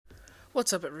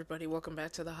What's up, everybody? Welcome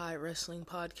back to the High Wrestling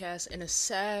Podcast. And a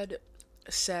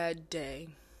sad day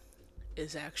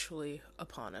is actually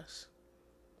upon us.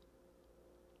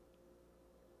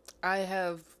 I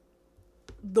have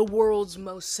the world's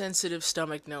most sensitive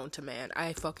stomach known to man.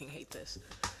 I fucking hate this.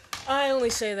 I only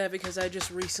say that because I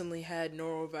just recently had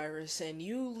norovirus, and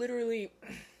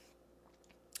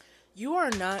you are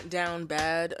not down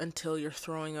bad until you're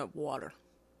throwing up water.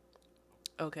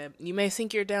 Okay, you may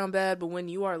think you're down bad, but when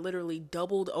you are literally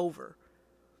doubled over,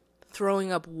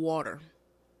 throwing up water,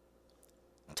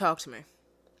 talk to me.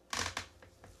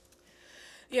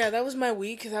 Yeah, that was my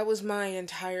week. That was my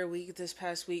entire week this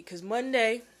past week. Because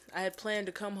Monday, I had planned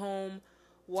to come home,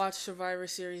 watch Survivor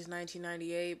Series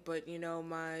 1998, but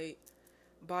my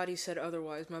body said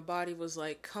otherwise. My body was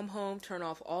like, come home, turn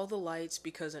off all the lights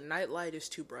because a night light is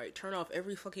too bright. Turn off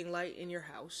every fucking light in your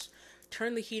house.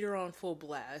 Turn the heater on full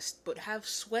blast, but have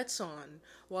sweats on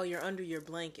while you're under your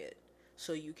blanket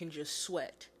so you can just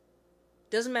sweat.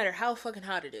 Doesn't matter how fucking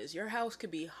hot it is. Your house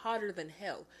could be hotter than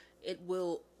hell. It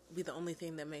will be the only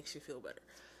thing that makes you feel better.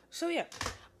 So yeah,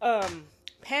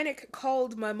 panic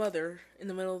called my mother in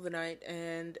the middle of the night,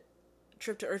 and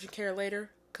trip to urgent care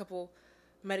later, couple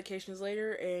medications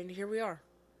later, and here we are.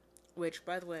 Which,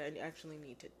 by the way, I actually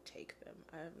need to take them.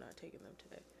 I have not taken them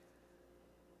today.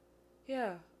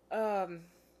 Yeah,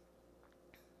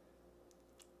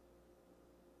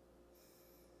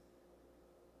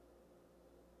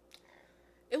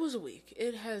 it was a week.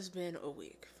 It has been a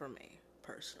week for me,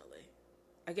 personally.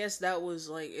 I guess that was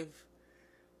like, if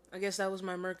I guess that was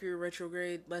my Mercury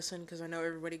retrograde lesson, because I know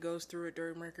everybody goes through it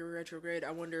during Mercury retrograde.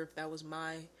 I wonder if that was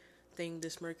my thing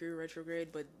this Mercury retrograde,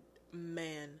 but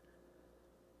man,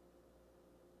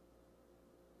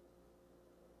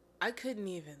 I couldn't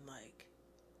even, like,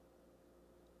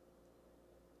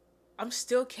 I'm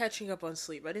still catching up on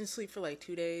sleep. I didn't sleep for like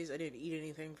 2 days. I didn't eat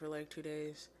anything for like 2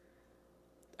 days.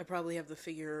 I probably have the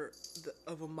figure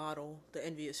of a model, the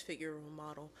envious figure of a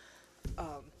model.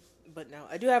 Um, but no,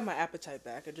 I do have my appetite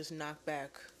back. I just knocked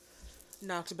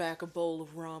back a bowl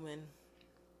of ramen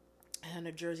and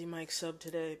a Jersey Mike sub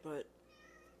today, but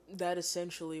that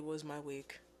essentially was my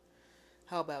week.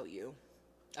 How about you?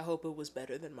 I hope it was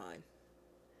better than mine.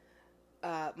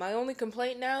 My only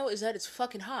complaint now is that it's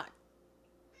fucking hot.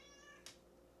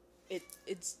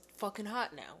 It's fucking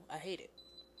hot now. I hate it.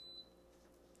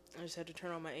 I just had to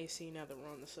turn on my AC now that we're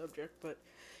on the subject, but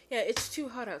yeah, it's too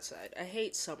hot outside. I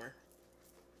hate summer.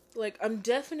 Like, I'm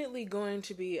definitely going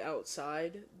to be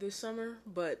outside this summer,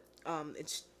 but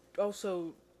it's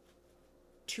also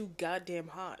too goddamn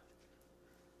hot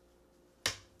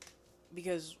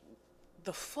because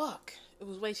the fuck,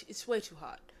 it's way too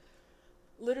hot.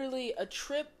 Literally a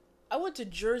trip. I went to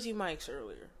Jersey Mike's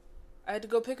earlier. I had to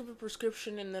go pick up a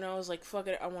prescription, and then I was like, fuck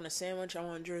it, I want a sandwich, I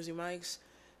want Jersey Mike's.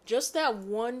 Just that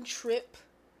one trip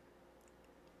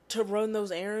to run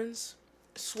those errands,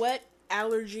 sweat,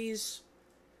 allergies,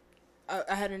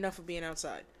 I had enough of being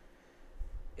outside.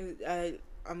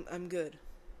 I'm good.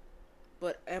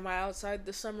 But am I outside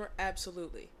this summer?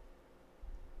 Absolutely.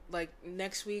 Like,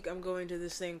 next week I'm going to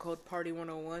this thing called Party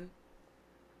 101,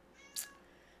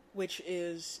 which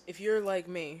is, if you're like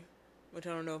me, which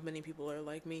I don't know if many people are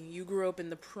like me, you grew up in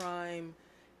the prime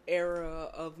era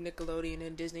of Nickelodeon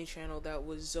and Disney Channel that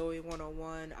was Zoe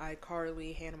 101,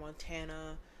 iCarly, Hannah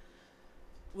Montana,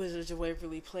 Wizards of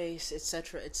Waverly Place,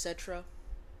 etc., etc.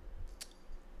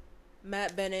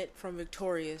 Matt Bennett from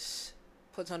Victorious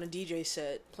puts on a DJ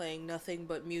set playing nothing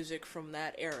but music from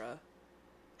that era.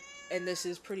 And this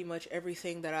is pretty much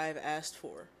everything that I've asked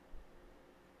for.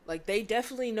 Like, they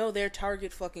definitely know their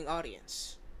target fucking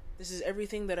audience. This is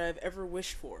everything that I've ever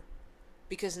wished for.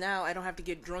 Because now I don't have to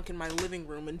get drunk in my living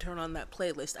room and turn on that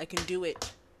playlist. I can do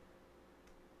it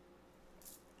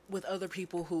with other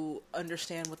people who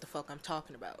understand what the fuck I'm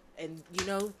talking about. And,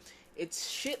 it's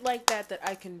shit like that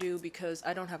I can do because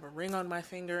I don't have a ring on my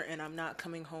finger and I'm not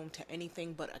coming home to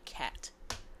anything but a cat.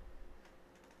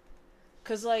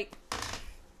 Cause, like,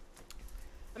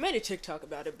 I made a TikTok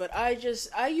about it, but I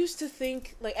used to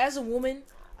think, like, as a woman,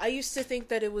 I used to think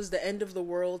that it was the end of the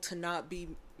world to not be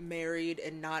married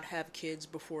and not have kids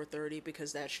before 30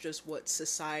 because that's just what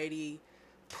society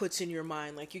puts in your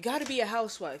mind. Like, you gotta be a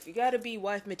housewife, you gotta be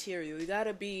wife material, you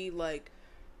gotta be, like,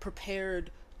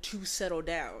 prepared to settle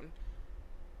down.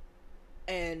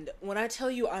 And when I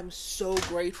tell you I'm so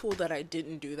grateful that I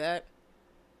didn't do that,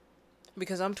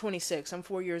 because I'm 26, I'm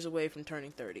 4 years away from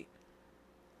turning 30.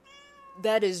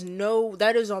 That is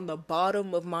on the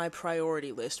bottom of my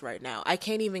priority list right now. I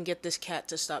can't even get this cat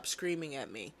to stop screaming at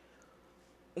me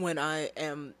when I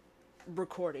am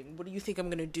recording. What do you think I'm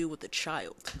gonna do with a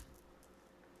child?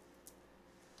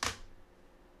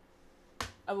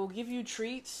 I will give you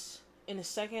treats in a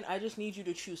second. I just need you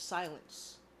to choose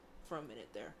silence for a minute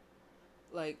there.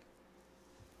 Like,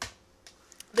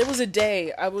 there was a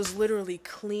day I was literally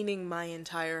cleaning my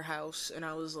entire house, and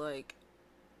I was like,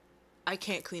 I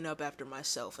can't clean up after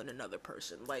myself and another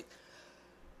person. Like,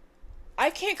 I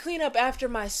can't clean up after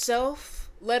myself,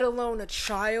 let alone a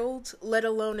child, let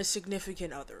alone a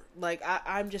significant other. Like,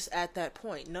 I'm just at that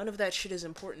point. None of that shit is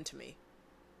important to me.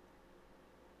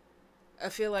 I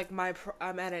feel like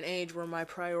I'm at an age where my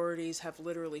priorities have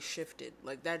literally shifted.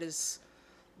 Like, that is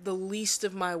the least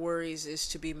of my worries, is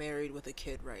to be married with a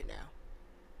kid right now.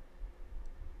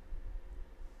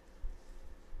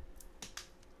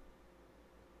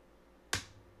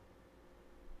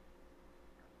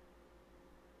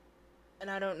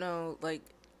 And I don't know, like,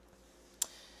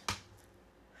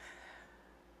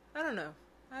 I don't know.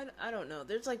 I don't know.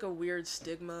 There's like a weird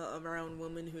stigma around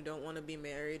women who don't want to be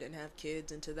married and have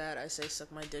kids, and to that I say suck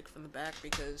my dick from the back,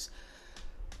 because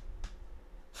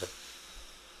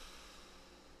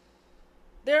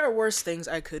there are worse things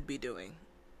I could be doing.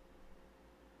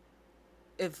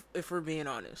 If we're being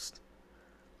honest.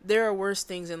 There are worse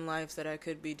things in life that I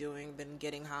could be doing than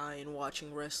getting high and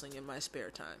watching wrestling in my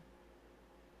spare time.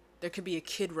 There could be a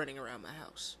kid running around my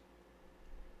house.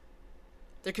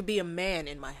 There could be a man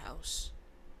in my house.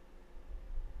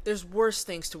 There's worse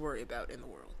things to worry about in the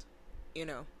world, you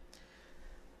know?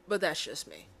 But that's just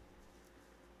me.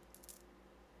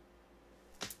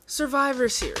 Survivor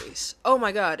Series. Oh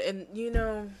my god, and you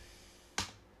know,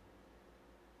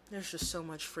 there's just so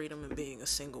much freedom in being a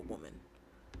single woman.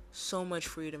 So much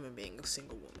freedom in being a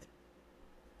single woman.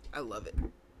 I love it.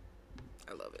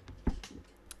 I love it.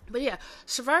 But yeah,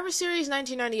 Survivor Series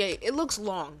 1998, it looks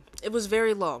long. It was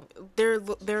very long. There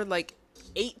are like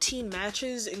 18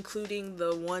 matches, including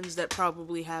the ones that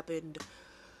probably happened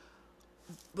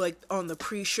like on the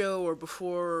pre-show or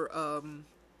before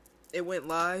it went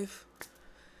live.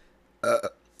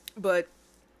 But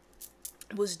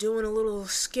was doing a little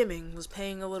skimming, was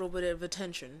paying a little bit of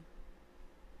attention.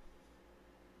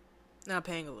 Not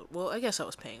paying a little, well, I guess I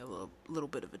was paying a little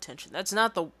bit of attention. That's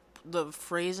not the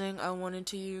phrasing I wanted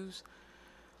to use,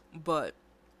 but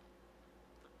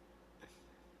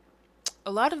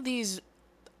a lot of these,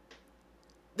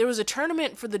 there was a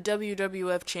tournament for the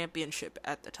WWF Championship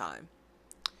at the time,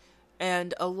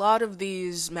 and a lot of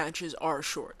these matches are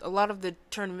short. A lot of the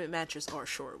tournament matches are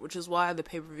short, which is why the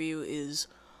pay-per-view is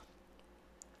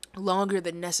longer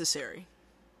than necessary.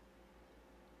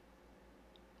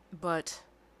 But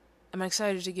I'm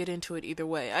excited to get into it either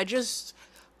way. I just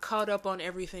caught up on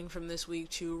everything from this week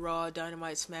to Raw,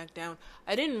 Dynamite, SmackDown.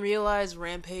 I didn't realize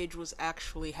Rampage was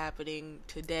actually happening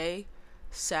today,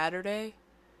 Saturday,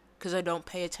 because I don't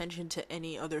pay attention to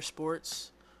any other sports.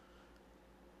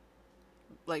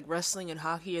 Like, wrestling and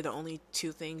hockey are the only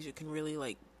two things you can really,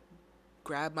 like,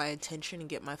 grab my attention and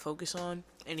get my focus on.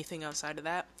 Anything outside of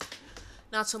that,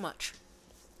 not so much.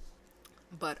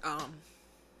 But,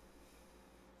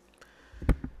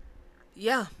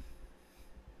 yeah,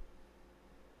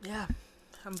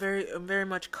 I'm very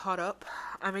much caught up.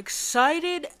 I'm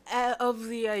excited of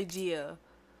the idea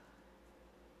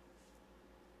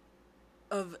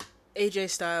of AJ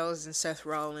Styles and Seth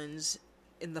Rollins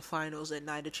in the finals at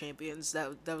Night of Champions.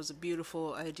 That was a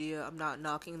beautiful idea. I'm not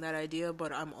knocking that idea,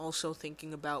 but I'm also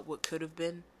thinking about what could have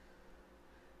been.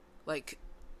 Like,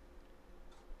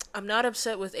 I'm not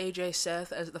upset with AJ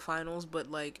Seth as the finals,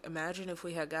 but like, imagine if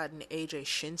we had gotten AJ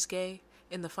Shinsuke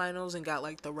in the finals and got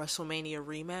like the WrestleMania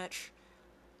rematch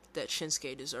that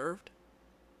Shinsuke deserved.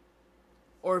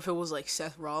 Or if it was like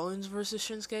Seth Rollins versus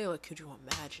Shinsuke, like, could you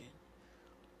imagine?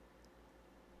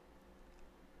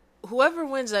 Whoever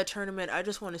wins that tournament, I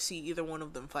just want to see either one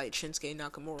of them fight Shinsuke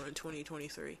Nakamura in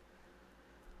 2023.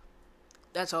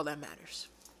 That's all that matters.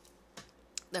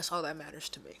 That's all that matters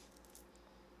to me.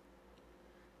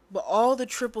 But all the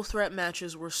triple threat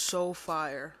matches were so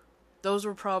fire. Those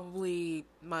were probably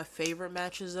my favorite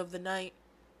matches of the night.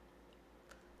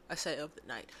 I say of the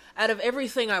night. Out of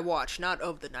everything I watched, not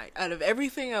of the night. Out of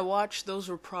everything I watched, those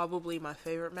were probably my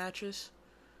favorite matches.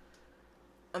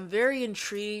 I'm very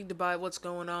intrigued by what's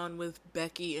going on with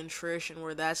Becky and Trish and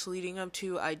where that's leading up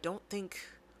to. I don't think...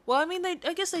 Well, I mean,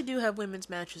 I guess they do have women's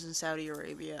matches in Saudi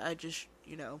Arabia. I just,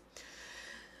 you know...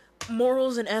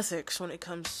 morals and ethics when it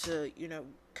comes to, you know,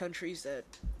 countries that...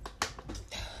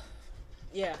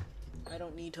 Yeah, I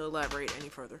don't need to elaborate any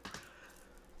further.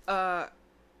 I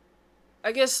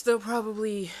guess they'll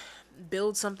probably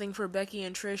build something for Becky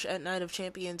and Trish at Night of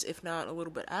Champions, if not a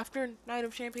little bit after Night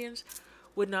of Champions.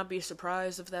 Would not be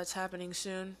surprised if that's happening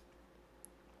soon.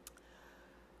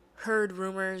 Heard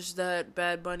rumors that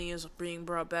Bad Bunny is being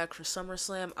brought back for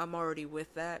SummerSlam. I'm already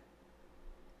with that.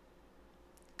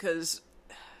 because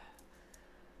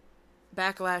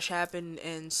Backlash happened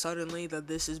and suddenly the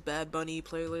This Is Bad Bunny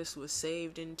playlist was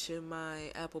saved into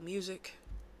my Apple Music.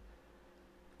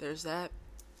 There's that.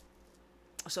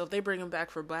 So if they bring him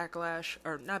back for Backlash,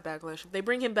 or not Backlash, if they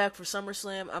bring him back for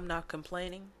SummerSlam, I'm not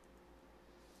complaining.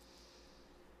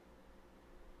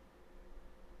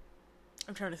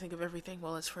 I'm trying to think of everything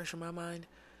while it's fresh in my mind.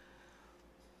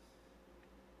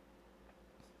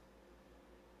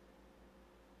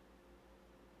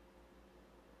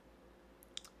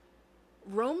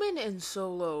 Roman and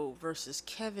Solo versus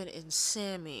Kevin and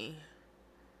Sammy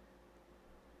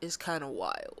is kind of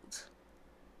wild.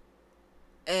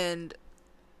 And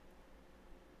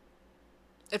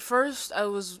at first, I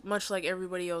was much like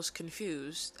everybody else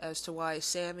confused as to why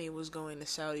Sammy was going to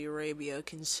Saudi Arabia,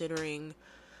 considering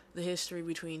the history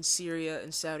between Syria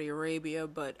and Saudi Arabia,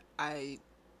 but I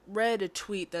read a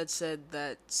tweet that said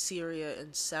that Syria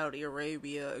and Saudi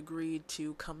Arabia agreed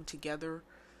to come together.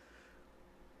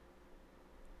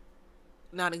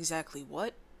 Not exactly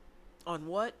on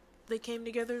what they came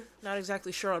together. Not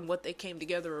exactly sure on what they came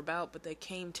together about, but they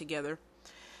came together.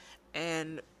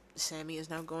 And Sammy is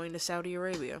now going to Saudi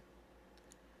Arabia.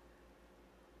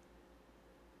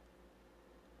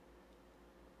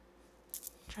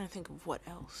 I'm trying to think of what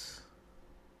else.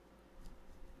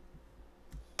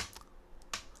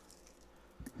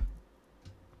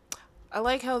 I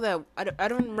like how that... I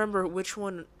don't remember which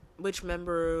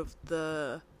member of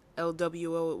the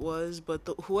LWO it was, but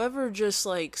whoever just,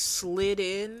 like, slid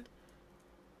in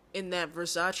that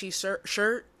Versace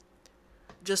shirt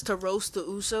just to roast the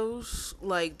Usos,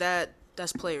 like,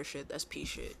 that's player shit, that's P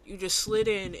shit. You just slid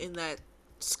in that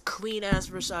clean-ass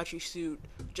Versace suit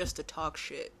just to talk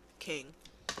shit. King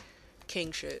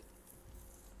shit.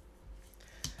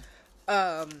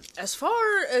 As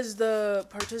far as the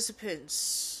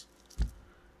participants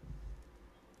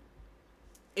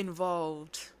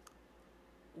involved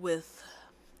with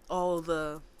all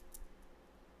the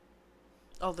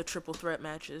triple threat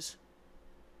matches,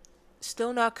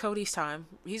 still not Cody's time.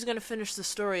 He's gonna finish the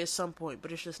story at some point,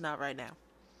 but it's just not right now.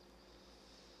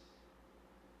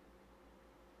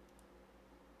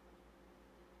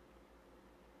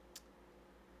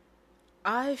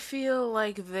 I feel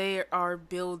like they are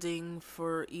building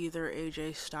for either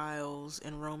AJ Styles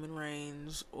and Roman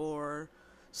Reigns or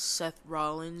Seth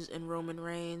Rollins and Roman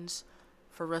Reigns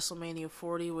for WrestleMania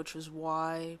 40, which is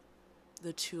why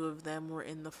the two of them were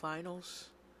in the finals.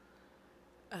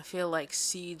 I feel like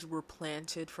seeds were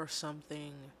planted for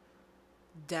something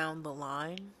down the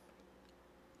line,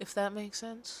 if that makes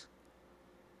sense.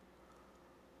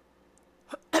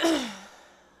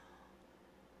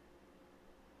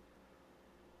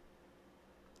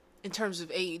 In terms of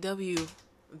AEW,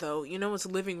 though, you know what's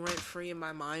living rent-free in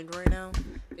my mind right now?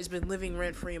 It's been living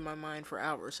rent-free in my mind for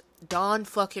hours. Don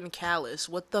fucking Callis.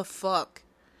 What the fuck?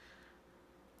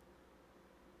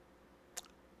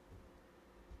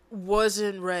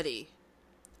 Wasn't ready.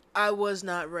 I was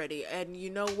not ready. And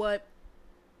you know what?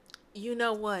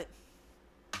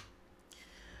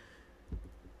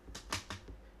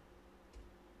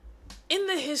 In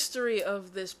the history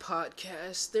of this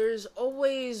podcast, there's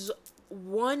always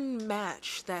one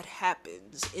match that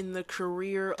happens in the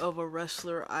career of a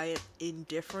wrestler I am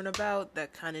indifferent about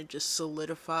that kind of just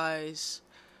solidifies,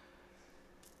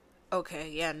 okay,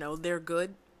 yeah, no, they're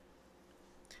good.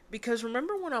 Because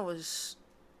remember when I was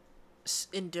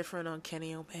indifferent on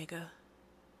Kenny Omega?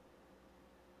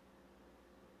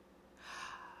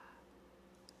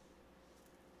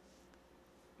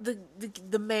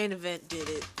 The main event did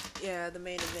it. Yeah, the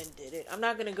main event did it. I'm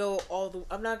not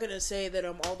gonna say that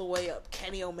I'm all the way up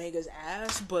Kenny Omega's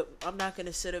ass, but I'm not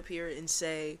gonna sit up here and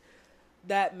say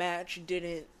that match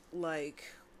didn't, like,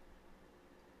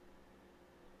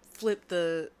 flip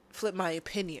my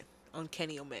opinion on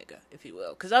Kenny Omega, if you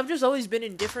will. Because I've just always been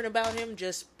indifferent about him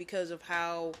just because of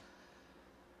how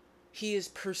he is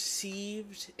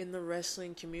perceived in the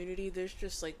wrestling community. There's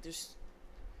just, like, there's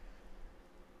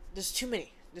too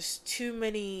many. There's too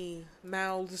many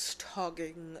mouths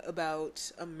talking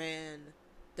about a man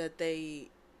that they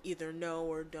either know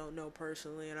or don't know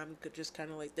personally, and I'm just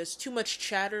kind of like, there's too much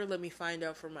chatter, let me find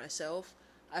out for myself.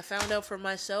 I found out for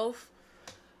myself,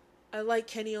 I like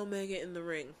Kenny Omega in the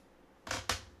ring.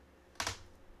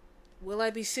 Will I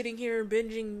be sitting here and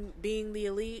binging Being the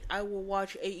Elite? I will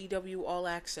watch AEW All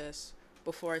Access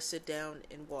before I sit down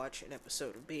and watch an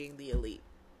episode of Being the Elite.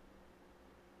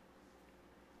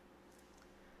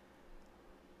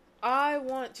 I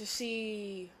want to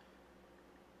see...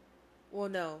 Well,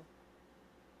 no.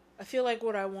 I feel like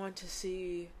what I want to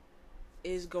see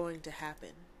is going to happen.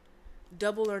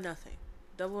 Double or Nothing.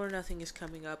 Double or Nothing is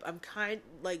coming up. I'm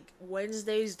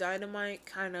Wednesday's Dynamite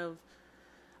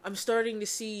I'm starting to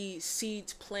see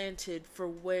seeds planted for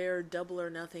where Double or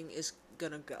Nothing is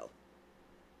gonna go.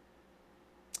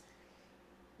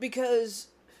 Because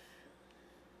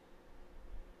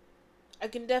I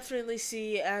can definitely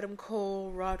see Adam Cole,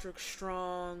 Roderick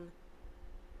Strong,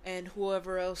 and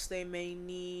whoever else they may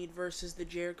need versus the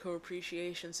Jericho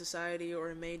Appreciation Society,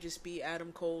 or it may just be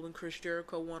Adam Cole and Chris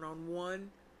Jericho one-on-one.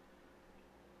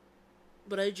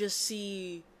 But I just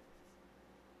see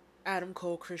Adam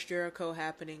Cole, Chris Jericho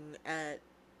happening at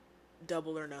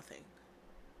Double or Nothing.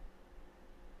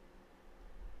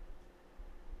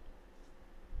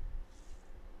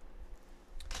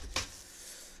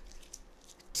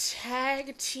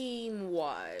 Tag team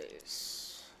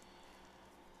wise,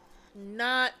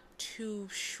 not too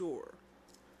sure.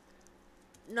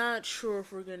 Not sure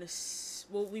if we're gonna.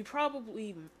 Well,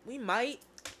 we might.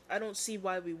 I don't see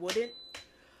why we wouldn't.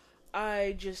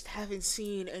 I just haven't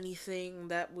seen anything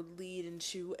that would lead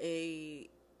into a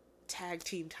tag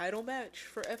team title match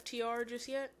for FTR just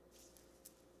yet.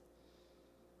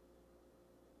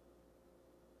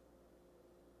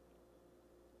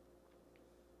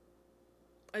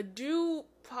 I do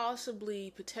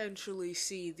potentially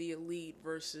see the Elite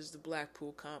versus the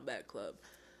Blackpool Combat Club.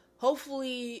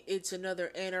 Hopefully it's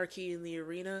another Anarchy in the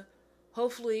Arena.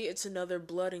 Hopefully it's another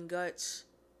Blood and Guts.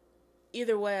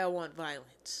 Either way, I want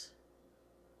violence.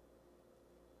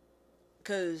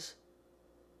 Because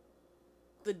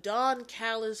the Don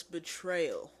Callis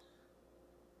betrayal,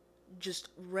 just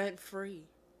rent-free.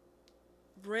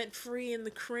 Rent-free in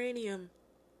the cranium,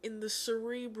 in the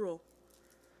cerebral.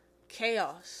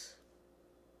 Chaos.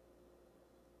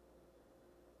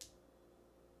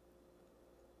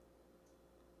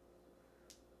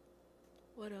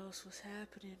 What else was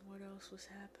happening?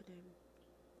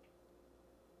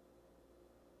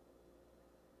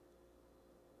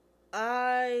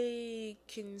 I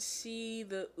can see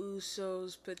the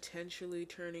Usos potentially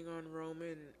turning on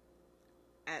Roman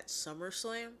at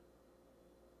SummerSlam.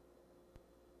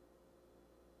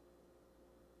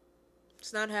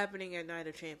 It's not happening at Night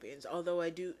of Champions, although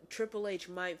Triple H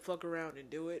might fuck around and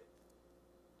do it.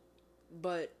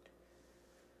 But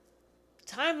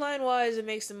timeline-wise, it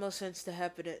makes the most sense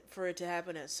for it to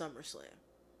happen at SummerSlam.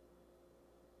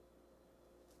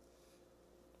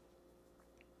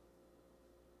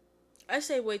 I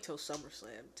say wait till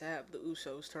SummerSlam to have the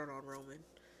Usos turn on Roman,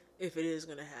 if it is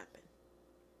gonna happen.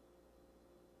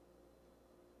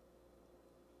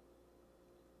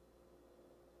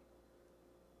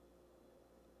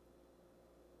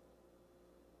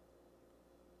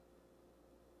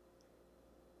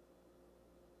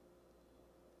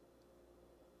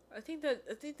 I think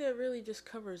that really just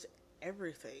covers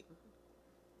everything.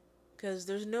 Because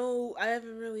I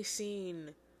haven't really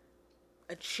seen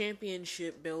a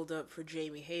championship build up for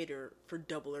Jamie Hayter for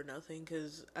Double or Nothing,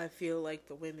 because I feel like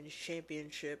the women's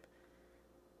championship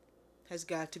has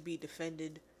got to be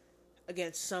defended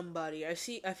against somebody. I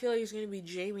feel like it's going to be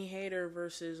Jamie Hayter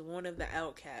versus one of the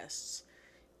Outcasts,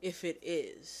 if it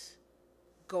is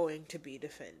going to be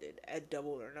defended at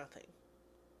Double or Nothing.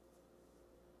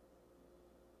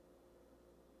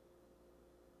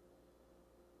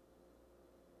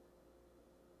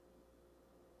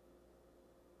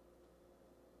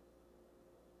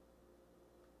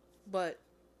 But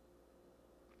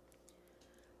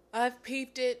I've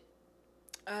peeped it.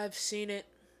 I've seen it.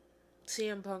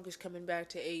 CM Punk is coming back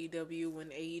to AEW when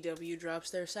AEW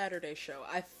drops their Saturday show.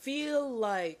 I feel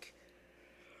like...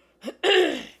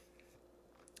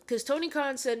 Because Tony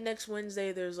Khan said next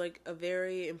Wednesday there's like a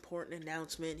very important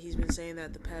announcement. He's been saying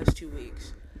that the past 2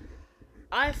 weeks.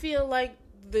 I feel like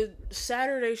the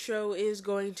Saturday show is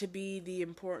going to be the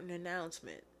important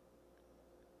announcement.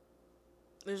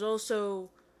 There's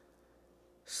also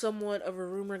somewhat of a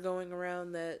rumor going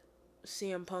around that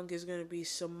CM Punk is going to be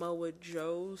Samoa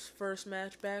Joe's first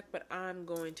match back, but I'm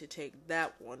going to take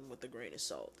that one with a grain of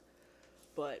salt.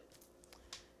 But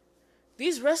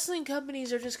these wrestling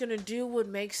companies are just going to do what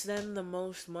makes them the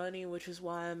most money, which is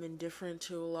why I'm indifferent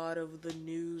to a lot of the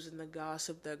news and the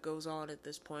gossip that goes on at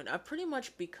this point. I've pretty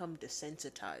much become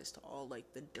desensitized to all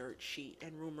like the dirt sheet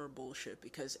and rumor bullshit,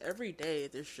 because every day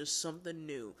there's just something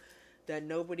new that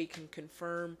nobody can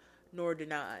confirm nor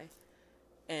deny,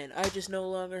 and I just no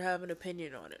longer have an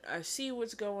opinion on it. I see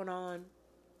what's going on.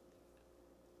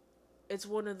 It's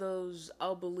one of those,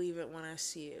 I'll believe it when I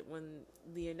see it. When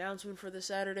the announcement for the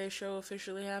Saturday show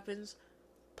officially happens,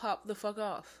 pop the fuck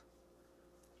off.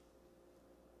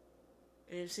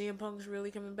 And if CM Punk's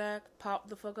really coming back, pop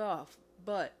the fuck off.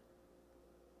 But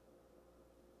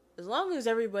As long as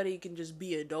everybody can just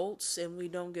be adults and we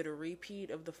don't get a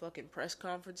repeat of the fucking press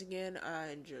conference again,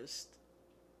 I'm just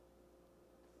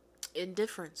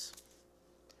indifference.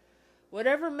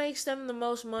 Whatever makes them the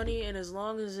most money, and as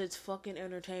long as it's fucking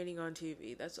entertaining on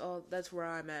TV, that's all. That's where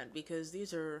I'm at, because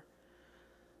these are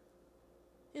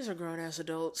grown ass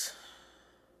adults.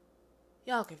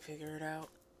 Y'all can figure it out.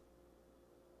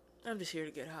 I'm just here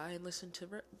to get high and listen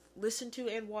to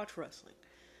and watch wrestling.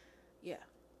 Yeah.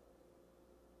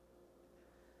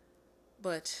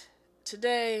 But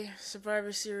today,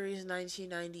 Survivor Series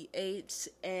 1998,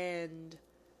 and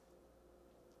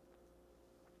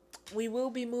we will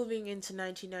be moving into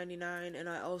 1999, and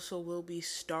I also will be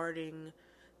starting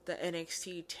the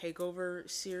NXT TakeOver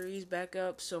series back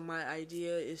up. So my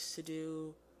idea is to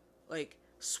do, like,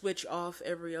 switch off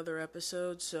every other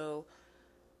episode. So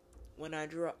when I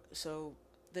so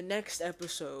the next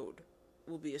episode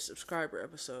will be a subscriber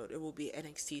episode. It will be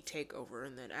NXT TakeOver,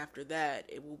 and then after that,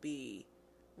 it will be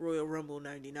Royal Rumble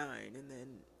 99, and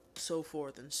then so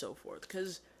forth and so forth.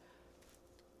 Because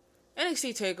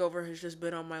NXT TakeOver has just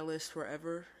been on my list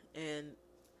forever, and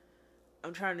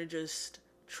I'm trying to just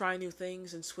try new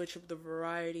things and switch up the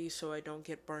variety so I don't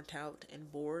get burnt out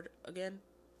and bored again.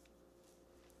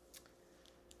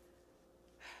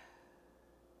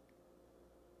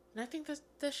 And I think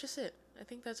that's just it. I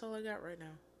think that's all I got right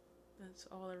now. That's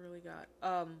all I really got.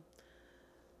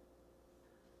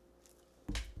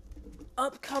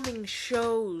 Upcoming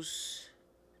shows.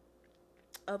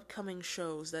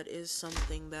 That is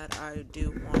something that I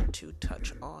do want to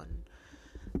touch on.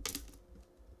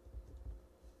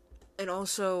 And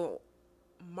also,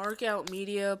 Mark Out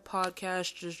Media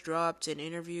podcast just dropped an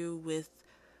interview with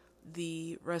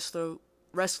the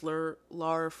wrestler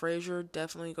Laura Frazier.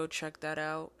 Definitely go check that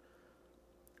out.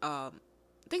 I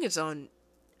think it's on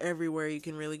everywhere you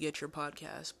can really get your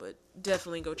podcast, but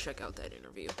definitely go check out that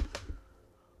interview.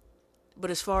 But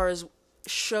as far as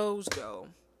shows go,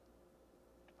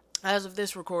 as of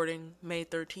this recording, May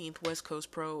 13th, West Coast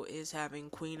Pro is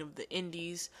having Queen of the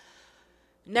Indies.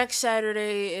 Next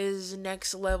Saturday is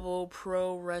Next Level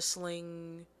Pro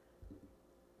Wrestling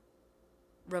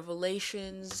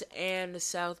Revelations and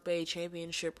South Bay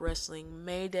Championship Wrestling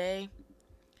May Day.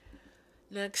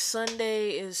 Next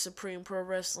Sunday is Supreme Pro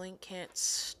Wrestling Can't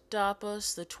Stop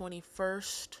Us, the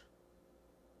 21st.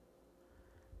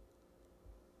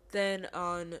 Then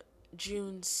on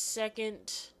June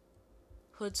 2nd,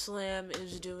 Hood Slam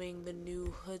is doing the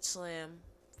new Hood Slam,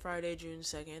 Friday, June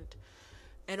 2nd.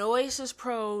 And Oasis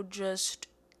Pro just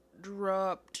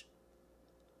dropped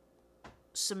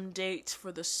some dates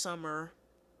for the summer.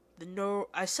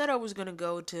 I said I was going to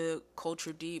go to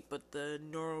Culture Deep, but the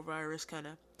norovirus kind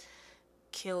of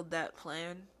killed that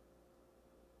plan.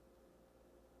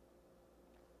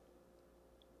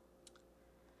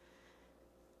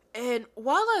 And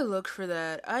while I look for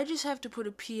that, I just have to put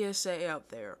a PSA out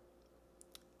there.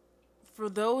 For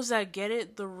those that get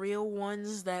it, the real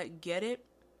ones that get it,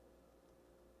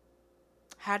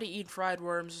 How to Eat Fried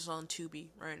Worms is on Tubi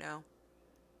right now.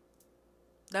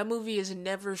 That movie is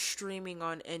never streaming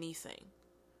on anything.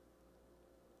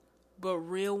 But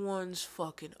real ones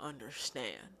fucking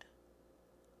understand.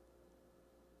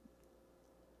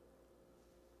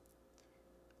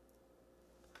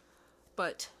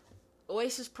 But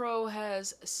Oasis Pro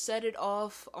has set it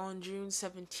off on June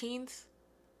 17th.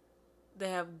 They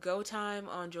have Go Time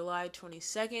on July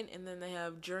 22nd, and then they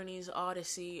have Journey's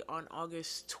Odyssey on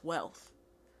August 12th.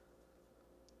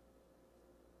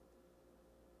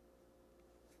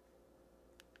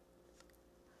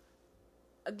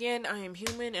 Again, I am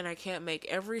human and I can't make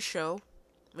every show,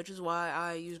 which is why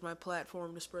I use my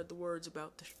platform to spread the word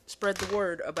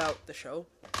about the show.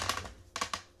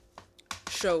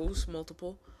 Shows,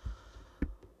 multiple.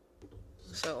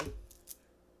 So,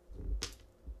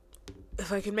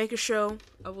 if I can make a show,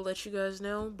 I will let you guys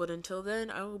know. But until then,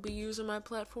 I will be using my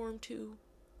platform to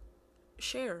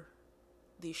share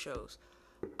these shows.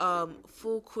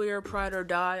 Full Queer Pride or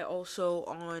Die also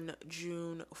on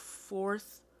June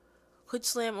 4th. Hood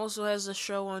Slam also has a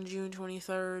show on June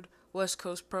 23rd. West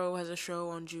Coast Pro has a show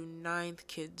on June 9th.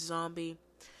 Kid Zombie.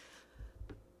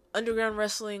 Underground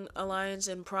Wrestling Alliance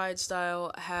and Pride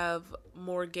Style have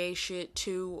More Gay Shit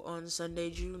 2 on Sunday,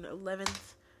 June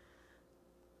 11th.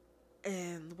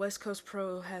 And West Coast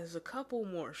Pro has a couple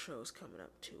more shows coming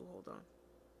up too. Hold on.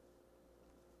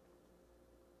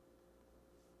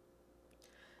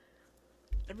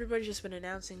 Everybody's just been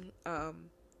announcing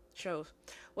shows.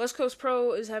 West Coast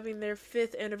Pro is having their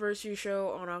 5th anniversary show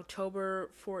on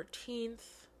October 14th.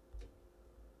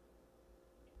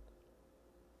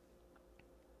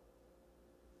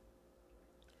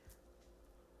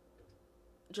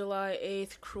 July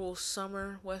 8th, Cruel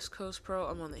Summer, West Coast Pro.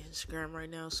 I'm on the Instagram right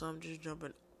now, so I'm just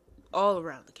jumping all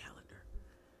around the calendar.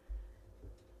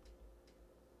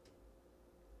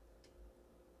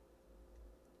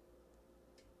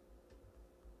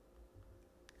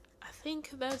 I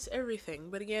think that's everything,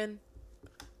 but again,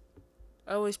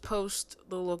 I always post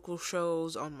the local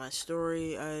shows on my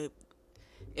story.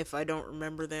 If I don't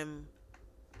remember them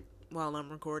while I'm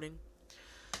recording.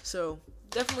 So,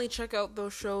 definitely check out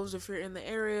those shows if you're in the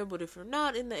area, but if you're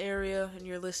not in the area and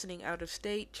you're listening out of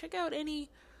state, check out any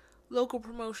local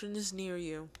promotions near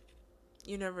you.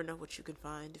 You never know what you can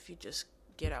find if you just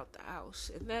get out the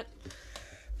house. And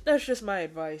that's just my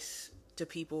advice to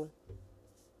people.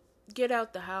 Get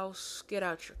out the house, get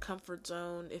out your comfort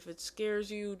zone. If it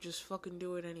scares you, just fucking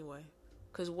do it anyway.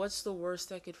 'Cause what's the worst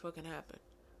that could fucking happen?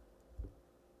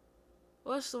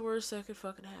 What's the worst that could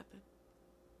fucking happen?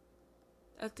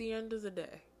 At the end of the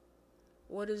day,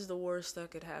 what is the worst that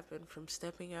could happen from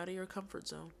stepping out of your comfort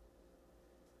zone?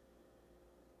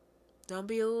 Don't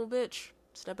be a little bitch.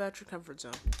 Step out your comfort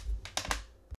zone.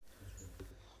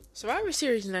 Survivor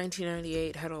Series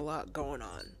 1998 had a lot going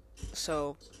on.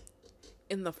 So,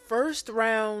 in the first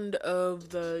round of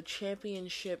the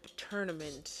championship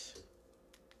tournament,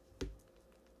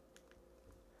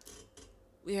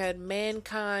 we had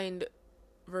Mankind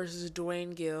versus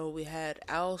Dwayne Gill. We had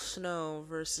Al Snow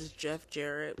versus Jeff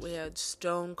Jarrett. We had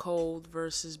Stone Cold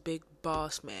versus Big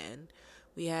Boss Man.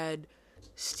 We had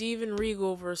Steven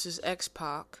Regal versus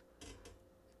X-Pac.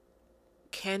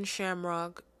 Ken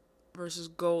Shamrock versus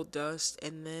Goldust.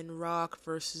 And then Rock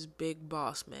versus Big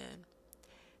Boss Man.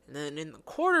 And then in the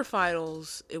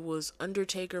quarterfinals, it was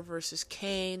Undertaker versus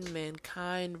Kane,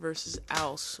 Mankind versus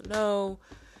Al Snow,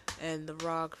 and The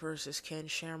Rock versus Ken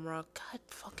Shamrock. God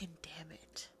fucking damn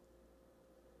it.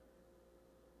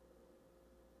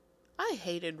 I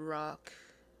hated Rock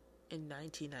in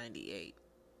 1998.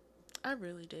 I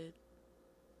really did.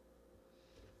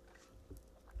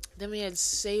 Then we had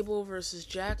Sable versus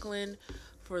Jacqueline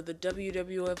for the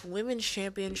WWF Women's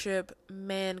Championship.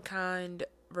 Mankind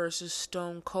versus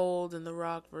Stone Cold, and The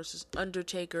Rock versus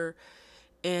Undertaker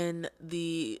in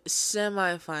the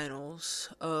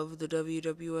semifinals of the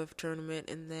WWF tournament.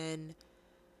 And then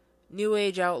New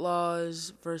Age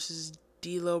Outlaws versus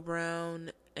D'Lo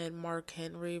Brown and Mark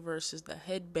Henry versus the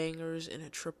Headbangers in a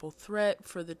triple threat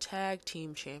for the tag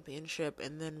team championship.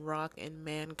 And then Rock and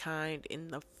Mankind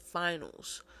in the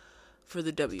finals for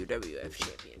the WWF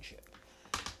championship.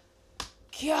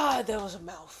 God, that was a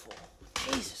mouthful.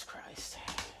 Jesus Christ.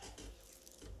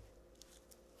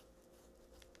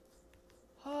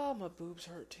 Oh, my boobs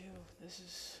hurt too. This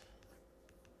is...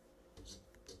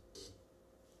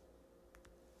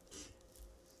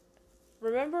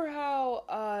 Remember how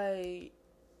I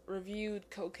reviewed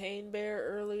Cocaine Bear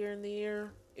earlier in the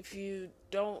year? If you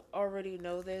don't already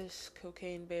know this,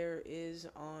 Cocaine Bear is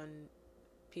on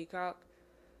Peacock.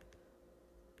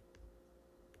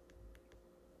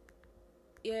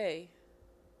 Yay.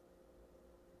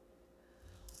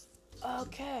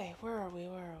 Okay, where are we?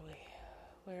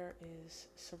 Where is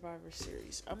Survivor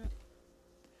Series? I'm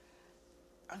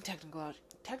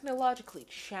technologically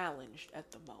challenged at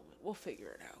the moment. We'll figure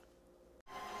it out.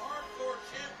 Hardcore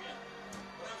champion,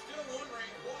 but I'm still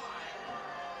wondering why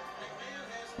McMahon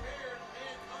has paired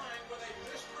Mankind with a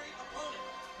mystery opponent,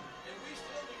 and we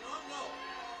still do not know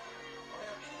or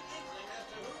have any inkling as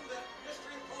to who that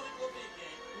mystery opponent will be,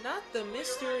 King. Not the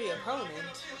mystery opponent.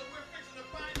 We're fixing to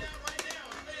find out right now.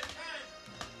 Mankind.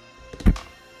 You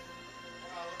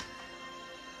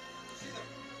see the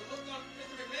look on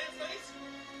Mr. McMahon's face?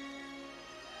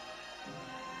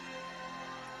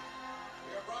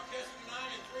 We are broadcasting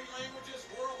tonight in 3 languages,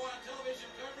 worldwide television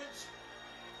coverage.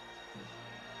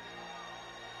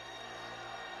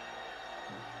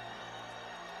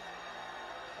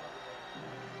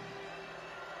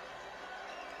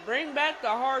 Bring back the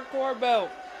hardcore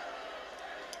belt.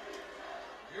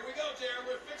 Here we go, Jared.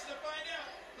 We're fixing to find out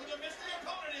who the mystery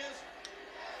opponent is.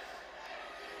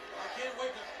 I can't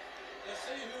wait to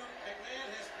see who McMahon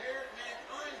has paired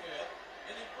Mankind with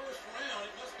in the first round.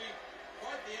 It must be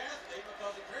quite the athlete,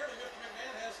 because apparently Mr.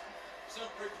 McMahon has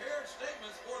some prepared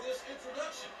statements for this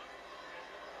introduction.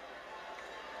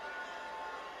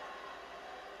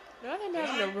 Not him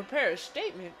having to prepare a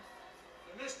statement.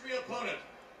 The mystery opponent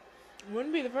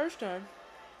Wouldn't be the first time.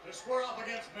 to square off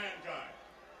against Mankind.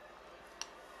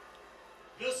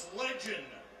 This legend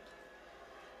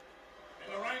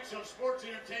in the ranks of sports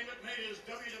entertainment made his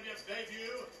WWF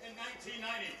debut in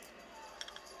 1990.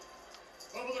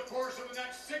 Over the course of the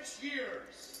next 6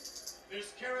 years,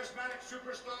 this charismatic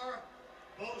superstar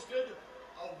boasted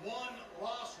a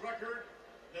 1-loss record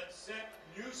that set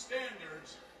new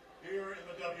standards here in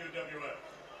the WWF.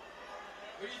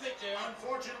 What do you think, JR?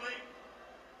 Unfortunately,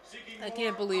 I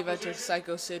can't believe I took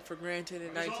Psycho Sid for granted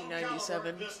in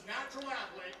 1997.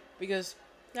 Because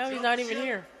now he's not even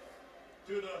here.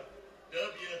 To the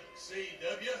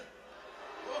WCW.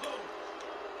 Whoa.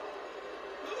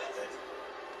 Who is it?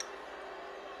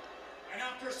 And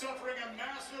after suffering a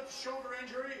massive shoulder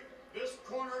injury, this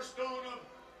cornerstone of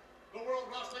the World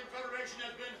Wrestling Federation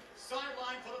has been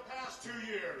sidelined for the past 2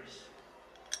 years.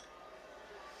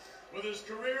 With his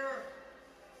career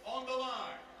on the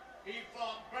line, he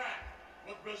fought back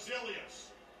with resilience,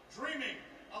 dreaming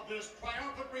of this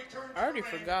triumphant return to I already the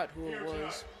ring forgot who it here was.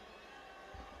 tonight.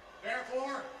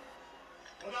 Therefore,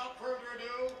 without further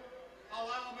ado,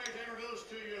 allow me to introduce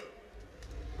to you,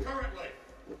 currently,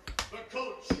 the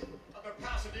coach of the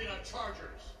Pasadena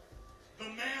Chargers, the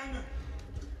man,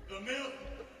 the myth,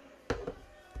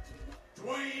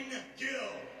 Dwayne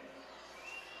Gill.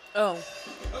 Oh.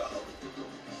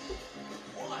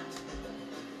 What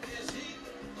is he?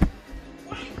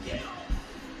 Dwayne Gill.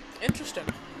 Interesting.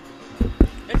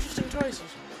 Interesting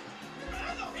choices. I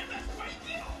know him, that's Dwayne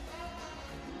Gill.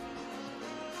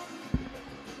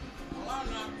 Well, I'm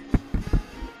not.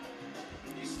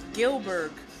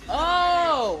 Gilbert.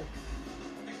 Oh!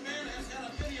 McMahon has had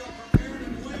a video prepared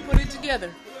and I put it together.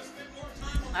 who has spent more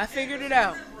time on I figured it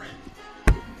out.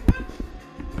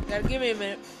 Gotta give me a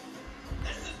minute.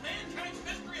 This is Mankind's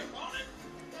mystery opponent?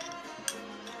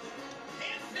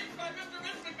 Handpicked by Mr.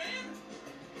 Vince McMahon?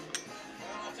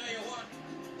 Well, I'll tell you what.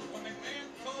 When McMahon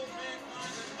told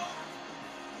Mankind that, I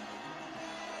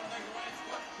don't think the right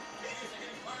spot. He used to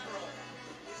get his pyro.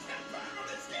 He's got pyro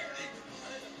that scared him.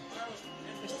 I was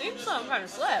This theme song kind of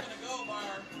slapped. going to go by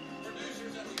our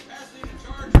producers at the Pasadena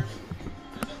Chargers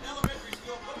as an elementary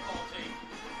school football team.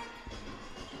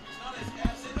 It's not as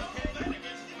indicated.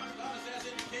 It's not as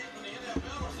indicated from the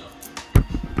NFL or something.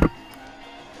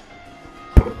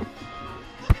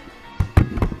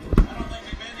 I don't think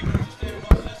McMahon even understands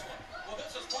what's this one. Well,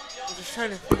 this is what the I'm just trying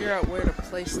to figure out where to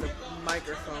place the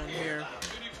microphone here.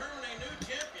 to determine a new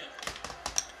champion.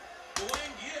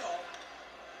 Dwayne Gill,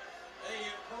 a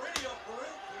perennial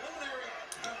preliminary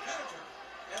competitor,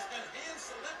 has been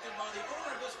hand-selected by the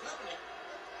owner of this company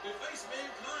to face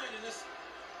Mankind in this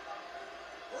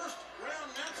first round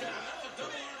matchup, and that's a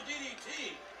double on a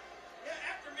DDT.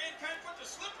 Yeah, after Mankind put the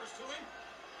slippers to him.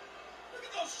 Look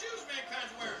at those shoes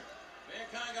Mankind's wearing.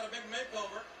 Mankind got a big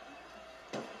makeover.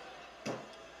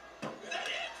 Is that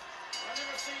it? I've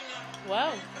never seen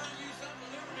Wow. Mankind use that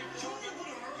maneuver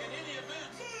before in any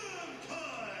event. It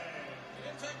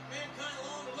didn't take Mankind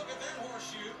long to look at that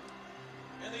horseshoe.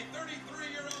 And the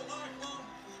 33-year-old lifelong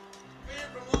fan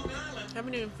from Long Island,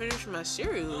 Haven't even finished my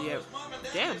cereal known yet. as Mom and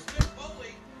Dad, Damn. Mick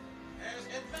Foley, has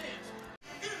advanced.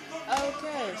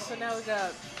 Okay, so now we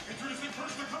got. Introducing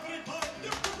first the company by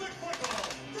Mr. Mick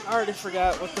Michael. I already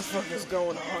forgot what the fuck is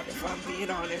going on, if I'm being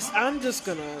honest. I'm just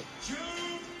gonna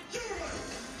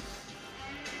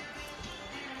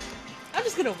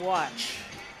watch.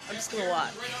 I'm just gonna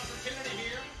watch. Great opportunity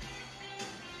here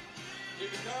to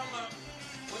become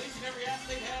what each and every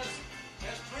athlete has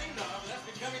dreamed of, and that's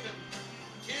becoming the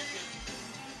champion.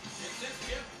 And since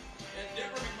Jeff and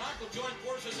Deborah McMichael joined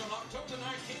forces on October the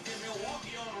 19th in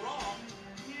Milwaukee on Raw,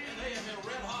 and they have been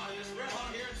red hot. It's red hot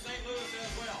here in St. Louis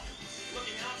as well.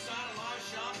 Looking outside a live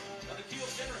shot of the Kiel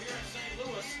Center here in St.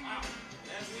 Louis. Wow.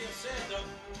 As we have said,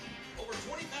 over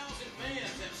 20,000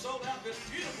 fans have sold out this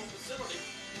beautiful facility,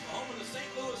 the home of the St.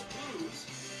 Louis Blues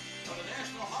of the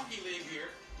National Hockey League here,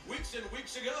 weeks and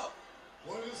weeks ago.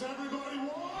 What does everybody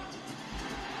want?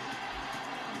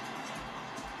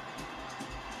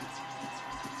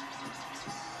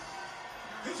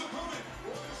 His opponent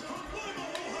was from Lima,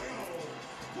 Ohio,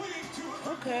 weighing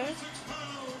 206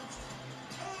 pounds,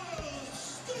 Al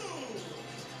Snow.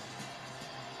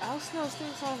 Al Snow's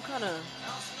theme song kind of.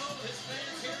 Al Snow, his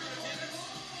fans here in attendance.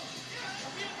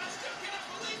 I still cannot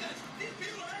believe this. These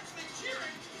people are actually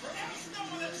cheering for Al Snow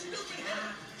with that stupid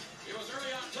hair. It was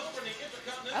early October in the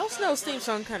Intercontinental. Al Snow's theme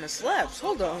song kind of slaps.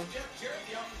 Hold on. Jeff Jarrett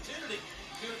the opportunity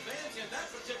to advance in that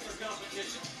particular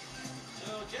competition.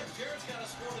 So Jeff Jarrett's got a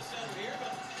score to settle here,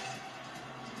 but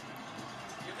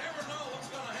you never know what's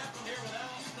going to happen here with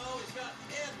Al Snow. He's got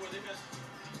Ed with him, as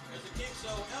the King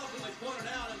so eloquently pointed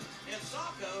out, and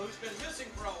Socko, who's been missing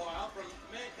for a while from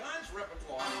Mankind's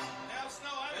repertoire, Al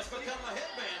Snow has become a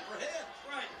headband for Head.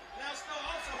 Right. And Al Snow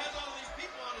also has all of these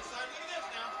people on his side. Look at this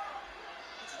now.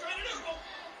 What's he trying to do?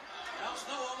 Al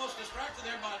Snow almost distracted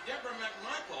there by Deborah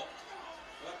McMichael,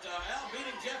 but Al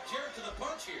beating Jeff Jarrett to the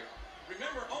punch here.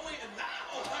 Remember,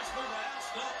 nice move by Al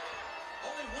Snow.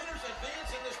 Only winners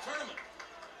advance in this tournament.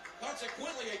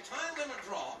 Consequently, a time limit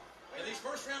draw. And these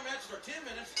first round matches are 10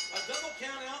 minutes, a double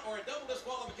count out or a double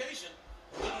disqualification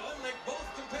will eliminate both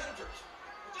competitors.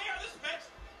 But JR, this match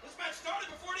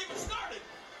started before it even started.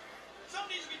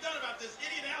 Something needs to be done about this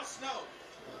idiot Al Snow.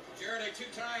 Jarrett, a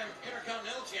two-time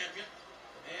Intercontinental champion.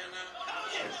 And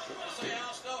to say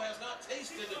Al Snow has not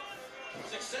tasted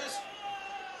success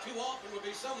too often would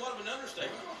be somewhat of an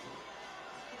understatement.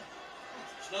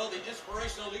 Snow, the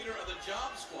inspirational leader of the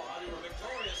Job Squad, who were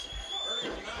victorious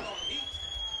earlier tonight on Heat.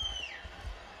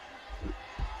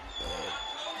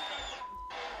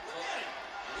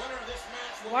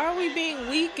 Why are we being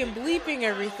weak and bleeping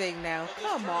everything now?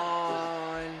 Come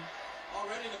on.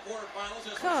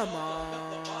 Come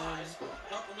on.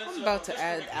 I'm about to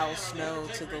add Al Snow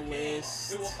to the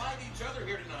list. Who will fight each other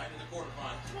here tonight in the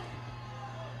quarterfinals. Well,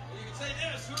 you can say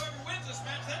this, whoever wins this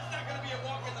match, that's not going to be a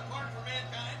walk in the park for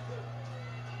Mankind.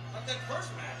 Like that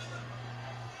first match.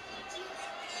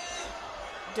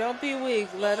 Don't be weak.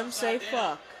 Let him say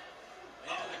fuck.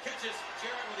 And catches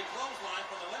Jarrett with a clothesline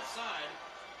from the left side.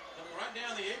 Coming right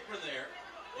down the apron there.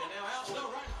 And now Al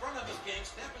Snow right in front of his king,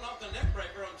 snapping off the neck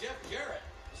breaker on Jeff Jarrett.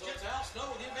 So it's Al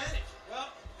Snow with the advantage. Well,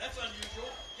 that's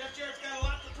unusual. Jeff Jarrett's got a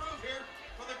lot to prove here.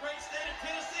 For the great state of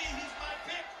Tennessee, he's my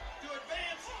pick to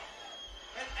advance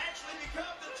and actually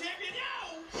become the champion.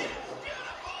 Yo! Yes!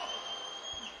 Beautiful!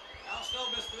 Al Snow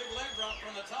missed the big leg drop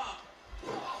from the top.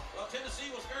 Well,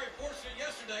 Tennessee was very fortunate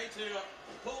yesterday to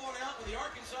pull one out with the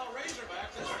Arkansas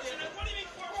Razorbacks. Fortunate? What do you mean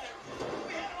fortunate?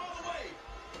 We had it all the way.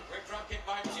 Great drop kick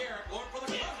by Jarrett, going for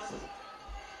the cover.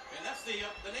 And that's the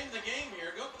name of the game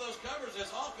here. Go for those covers as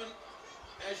often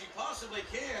as you possibly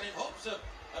can in hopes of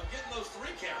getting those 3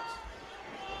 counts.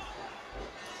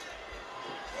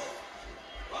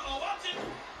 Uh-oh, watch it.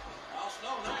 Al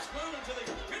Snow, nice move into the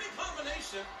pinning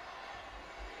combination.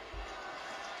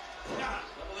 Yeah.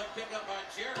 Double leg pick up by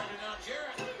Jarrett, and now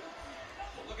Jarrett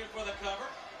looking for the cover.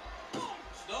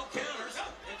 Snow counters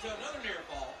into another near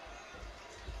fall.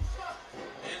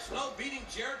 And Snow beating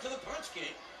Jarrett to the Punch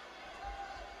King.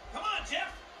 Come on,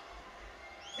 Jeff.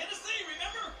 Tennessee,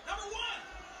 remember? Number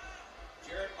 1.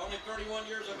 Jarrett, only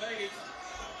 31 years of age,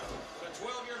 but a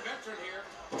 12-year veteran here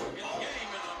in the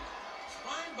game, and a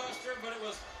spine buster, but it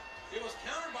was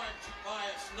countered by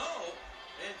Snow,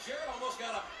 and Jarrett almost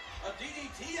got a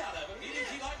DDT out of it,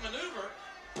 DDT-like maneuver.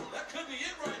 That could be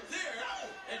it right there,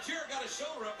 and Jarrett got his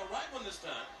shoulder up, the right one this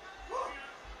time.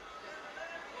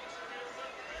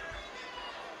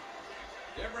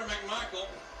 Deborah McMichael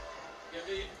can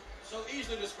be so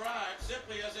easily described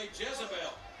simply as a Jezebel.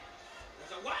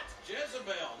 There's a what?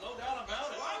 Jezebel, no doubt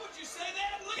about it. Why would you say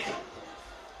that? Look at him.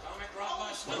 Atomic drop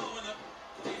by Snow, and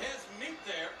the heads meet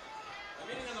there. A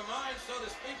meeting of the mind, so to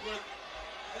speak, with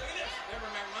Look at this.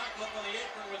 Deborah McMichael up on the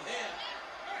apron with head.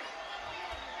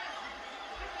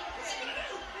 What's he going to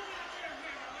do?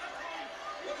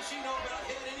 What does she know about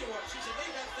head anyway? She said,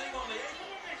 leave that thing on the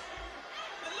apron.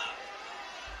 And look.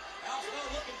 Al Snow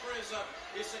looking for his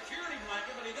security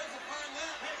blanket, but he doesn't find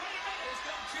that. Hey, wait a minute. He's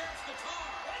got Jarrett's guitar.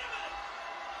 Wait a minute.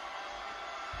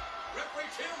 Referee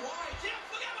Tim White. Jeff,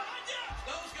 look out behind you.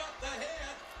 Snow's got the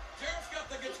head. Jarrett's got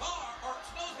the guitar. Or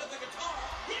Snow's got the guitar.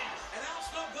 Yes. And Al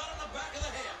Snow got on the back of the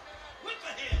head. With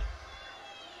the head.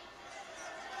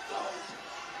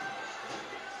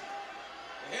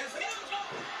 The head's Jarrett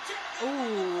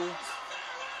Ooh.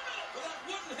 with that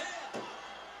wooden head.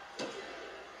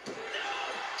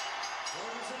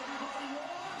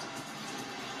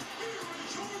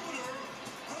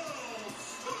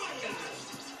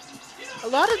 A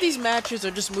lot of these matches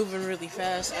are just moving really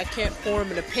fast. I can't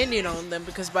form an opinion on them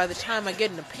because by the time I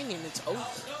get an opinion, it's over.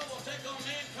 Snow will take on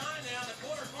Mankind now in the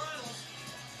quarterfinals.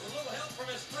 With a little help from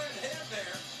his friend Head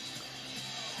there.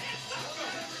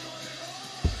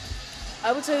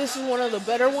 I would say this is one of the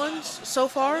better ones so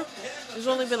far. There's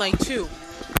only been like 2.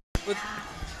 But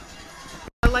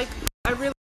I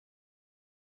really.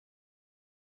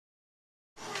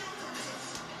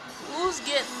 Who's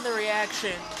getting the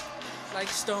reaction like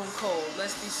Stone Cold?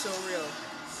 Let's be so real.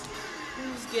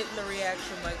 Who's getting the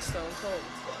reaction like Stone Cold?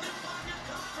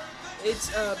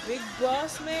 It's Big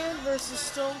Boss Man versus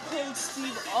Stone Cold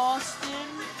Steve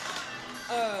Austin.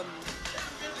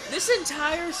 This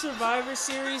entire Survivor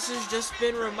Series has just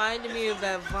been reminding me of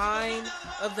that Vine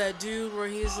of that dude where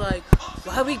he's like,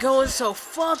 why are we going so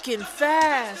fucking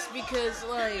fast? Because,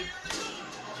 like,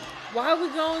 why are we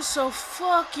going so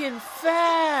fucking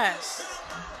fast?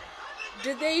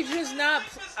 Did they just not...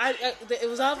 it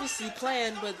was obviously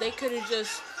planned, but they could have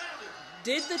just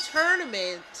did the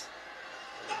tournament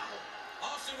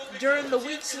during the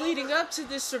weeks leading up to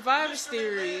this Survivor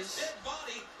Series.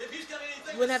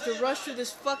 Wouldn't have to rush through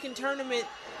this fucking tournament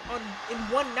in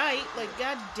one night. Like,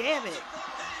 god damn it.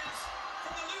 Hands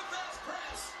from the Lou Thesz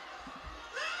press.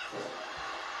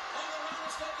 Rhino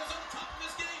Snake is on top of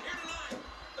his game here tonight.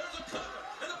 There's a cover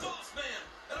and a boss man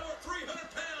at over 300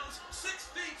 pounds,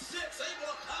 6 feet 6, able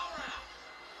to power out.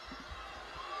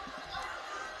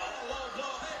 Oh, low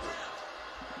blow. Hey, Brown.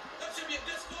 That should be a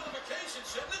disqualification,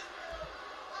 shouldn't it?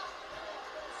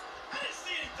 I didn't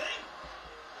see anything.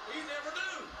 You never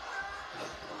do.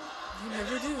 You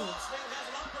never do. Boss man has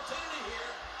an opportunity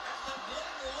here after that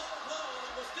blatant low blow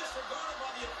that was disregarded by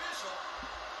the official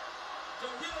to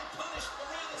really punish the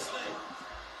rattlesnake.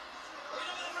 You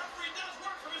know that referee does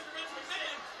work for Mr. Vince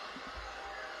McMahon.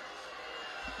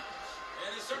 And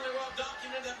it's certainly well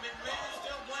documented that McMahon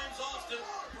still blames Austin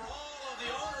for all of the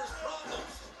owner's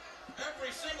problems.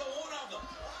 Every single one of them.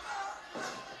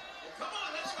 Well, come on,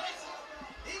 let's face it.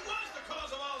 He was the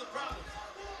cause of all the problems.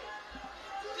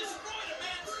 Destroyed a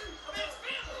man's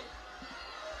family.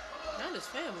 Not his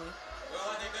family. Well,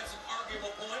 I think that's an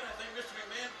arguable point. I think Mr.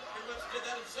 McMahon pretty much did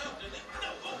that himself, didn't he?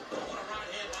 No, What a right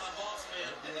hand by the boss man.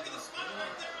 and look at the smile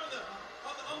right there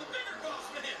on the bigger boss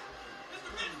man, Mr.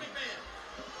 Vince McMahon.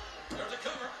 There's a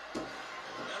cover.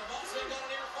 And the boss man got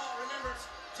an air fall. Remember, it's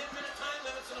 10-minute time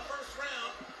limits in the first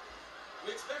round.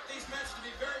 We expect these matches to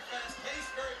be very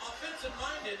fast-paced, very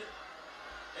offensive-minded.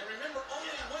 And remember,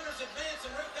 only winners advance,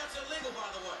 and Rick, that's illegal, by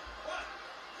the way. What?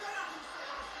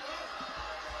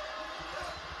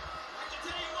 I can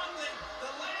tell you one thing.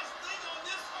 The last thing on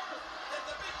this earth that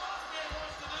the big boss man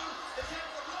wants to do is have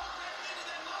to walk back into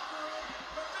that locker room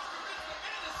where Mr. Vince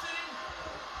McMahon is sitting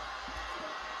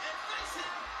and face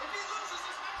him if he loses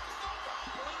this match to Stone Cold.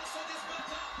 Morales gets back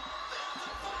up. Down to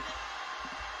pocket.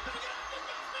 Let me get up, big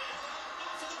boss man.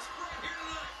 Also looks great here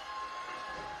tonight.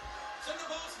 Send the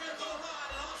boss man for the ride,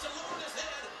 and also lowered his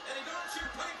head, and he darn sure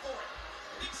paid for it.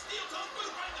 Big steel toe boot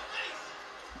right in the face.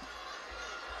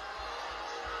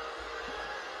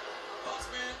 Boss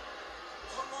man,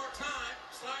 one more time,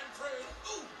 sliding through.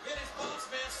 Ooh, hit his boss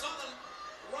man, solid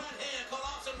right hand, caught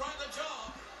Austin right in the jaw.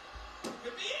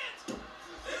 Could be it.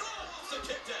 And Austin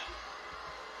kicked out.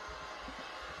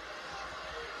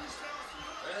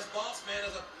 And his boss man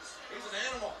he's an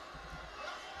animal.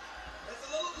 That's a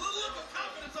little look of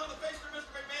confidence on the face of Mr.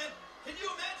 McMahon. Can you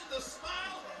imagine the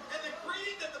smile and the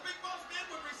greeting that the big boss man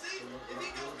would receive if he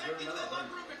goes back into that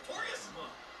locker room victorious?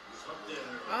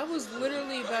 I was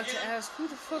literally about to ask, who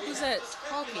the fuck is that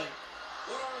talking?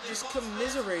 What are the Just boss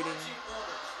commiserating man's marching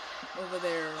orders? over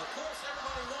there. Of course,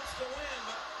 everybody wants to win,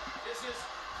 but is his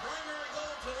primary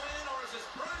goal to win, or is his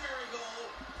primary goal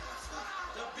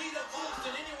to beat up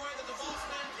Austin any way that the boss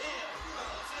man can?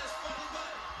 Austin is funny,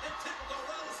 but in typical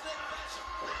rattlesnake fashion.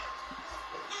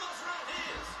 Look at those right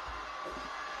hands.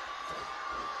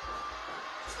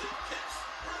 Stiff kicks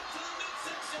right to the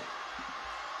midsection.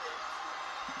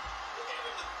 He gave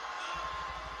him the...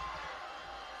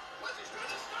 What's he trying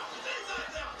to stop his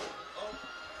insides out? Oh,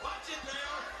 Watch it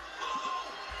now. oh!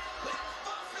 The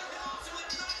boss man hit Austin with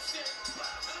a nightstick,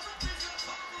 and the referee's gonna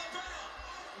topple the ground.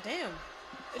 Damn.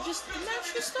 The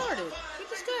match just started. He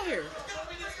just got here. It's gotta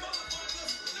be disqualified.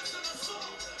 This is an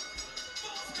assault.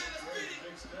 Boss man is beating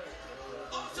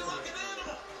Austin like an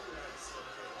animal.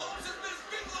 Austin is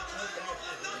beaten like an animal with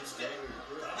a nightstick.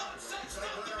 Not safe,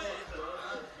 stop the man.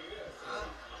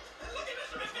 And look at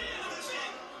Mr. McMahon on the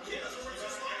chin. He doesn't reach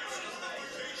his leg on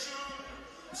his face.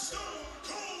 Stone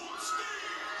Cold Steve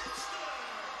Austin.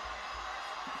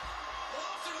 Well,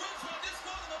 Austin wins by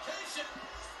disqualification,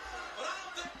 but I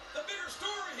don't think the bigger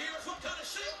story here is what kind of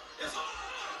shape is all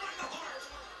right in the heart.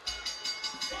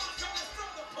 Boss man has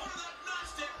thrown the point of that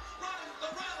nightstick right in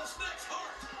the rattlesnake's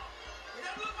heart. He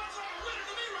doesn't look much like a winner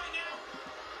to me right now.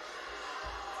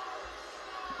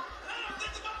 And I don't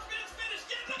think the boss man's finished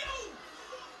yet. Look at him.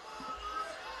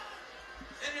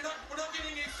 And we're not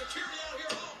getting any security out here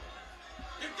at all.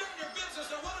 You've done your business,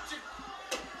 now why don't you?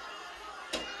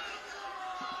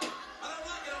 I don't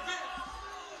like it a bit.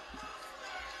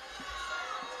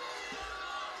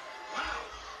 Wow.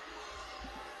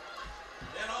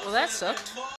 And Well, that Austin has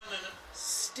sucked. been mauled.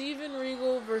 Steven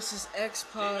Regal versus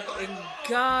X-Pac, and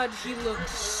God, he looked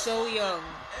so young.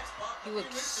 X-Pac, He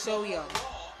looked a few weeks so ago on young.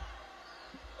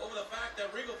 Raw, over the fact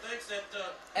that Regal thinks that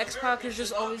X-Pac has Americans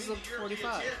just should not always be the looked European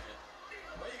 45. champion.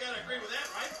 Well, you gotta agree with that,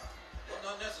 right? Well,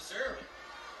 not necessarily.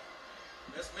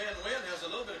 This man Wynn has a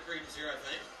little bit of credence here, I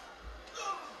think.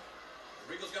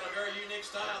 Regal's got a very unique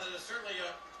style that is certainly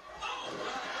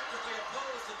diametrically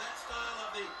opposed to that style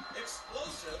of the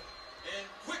explosive and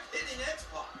quick-hitting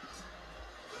X-Pac.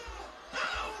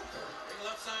 Regal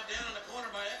upside down in the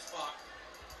corner by X-Pac.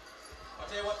 I'll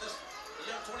tell you what, this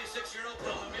young 26-year-old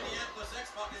from Minneapolis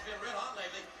X-Pac has been red hot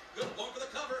lately. Good going for the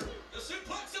cover. The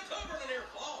suplex.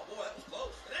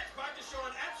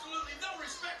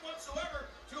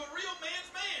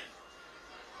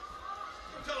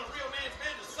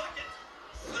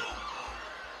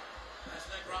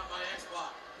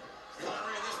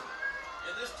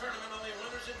 this tournament, only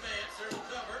winners advance. There's a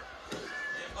cover.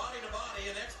 And body to body,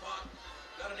 and X-Pac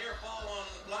got a near fall on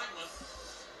Blackman.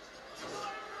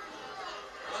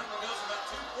 Blackman goes about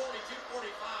 240,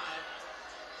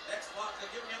 245. X-Pac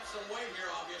giving up some weight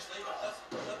here, obviously, but that's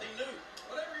nothing new.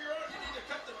 Whatever you're on, you need to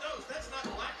cut the dose. That's not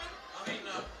Blackman. I mean,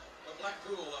 the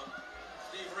Blackpool,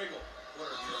 Steve Regal.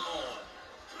 What are you on?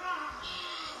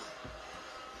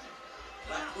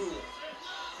 Blackpool.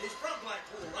 He's from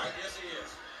Blackpool, right? Yes, he is.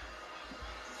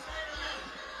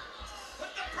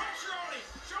 Put the pressure on him.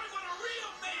 Show him what a real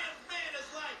man is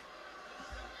like.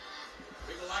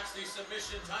 Regal likes these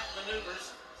submission-type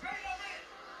maneuvers. You're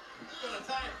gonna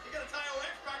tie old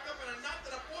X-Pac up in a knot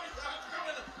that a Boy Scout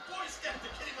to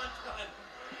get him undone.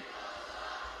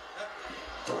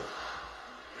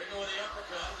 Regal with the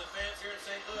uppercut, and the fans here in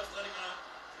St. Louis letting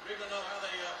Regal know how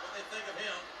what they think of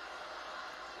him.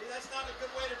 See, that's not a good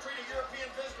way to treat a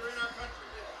European visitor in our country.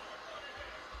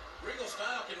 Regal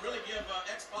style can really give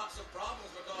X-Pac some problems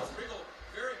because Regal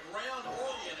very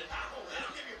ground-oriented. Oh,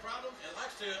 that'll give you problems. And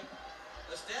likes to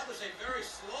establish a very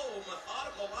slow,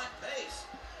 methodical-like pace.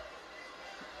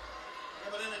 Yeah,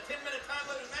 but in a 10-minute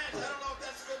time-limited match, I don't know if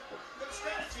that's a good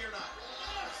strategy or not.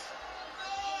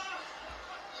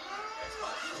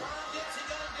 X-Pac, he turned, he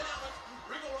got him, get out.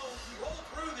 Regal rolled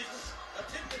through the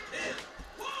attempted pin.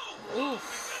 Whoa! Oof.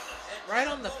 Right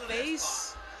on the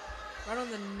face. Right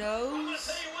on the I'm going to nose.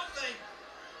 tell you one thing.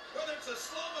 Whether it's a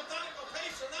slow, methodical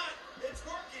pace or not, it's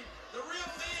working. The real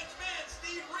man's man,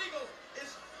 Steve Regal,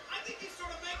 I think he's sort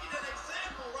of making an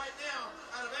example right now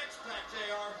out of X-Pac,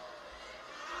 JR.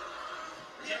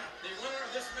 Yeah. The winner of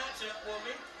this matchup will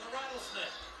meet the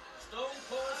Rattlesnake, Stone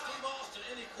Cold Steve Austin,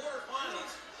 in the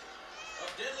quarterfinals of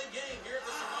Deadly Game here at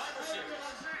the Survivor Series.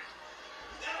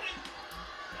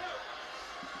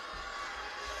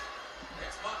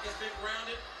 X-Pac has been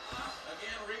grounded.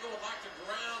 Again, Regal would like to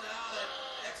ground out, and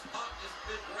X-Pac has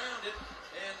been grounded.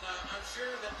 And I'm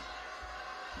sure that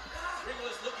Regal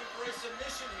is looking for a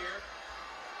submission here.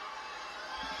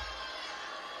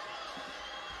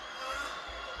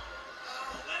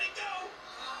 Let it go.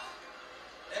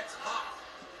 X-Pac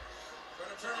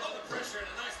trying to turn into the pressure, and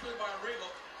a nice move by Regal.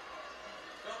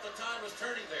 Felt the tide was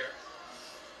turning there.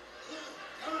 You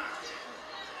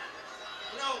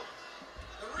know,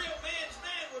 the real man's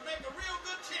man would make a real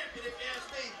good champion, if you ask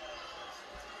me.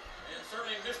 And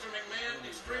certainly Mr. McMahon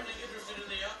extremely interested in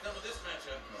the outcome of this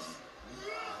matchup.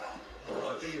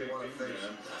 I'll tell you what I face.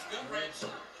 That's gut wrench.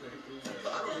 I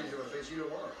don't think you're going to face either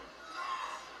one. I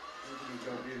think he's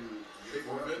going to do big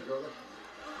enough to go there.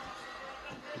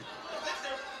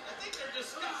 I think they're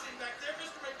discussing back there.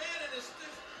 Mr. McMahon and his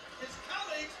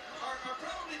colleagues are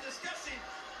probably discussing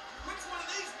which one of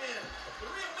these men, the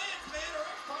real man's man or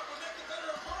X-Pac, would make a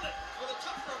better opponent, or the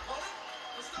tougher opponent,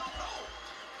 or Stone Cold.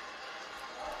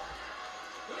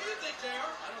 What do you think, JR?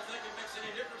 I don't think it makes any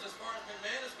difference as far as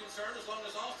McMahon is concerned, as long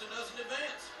as Austin doesn't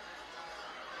advance.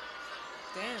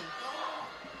 Damn.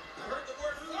 I heard the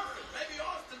word forfeit. Maybe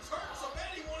Austin's hurt so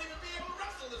bad he won't even be able to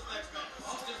wrestle this next match.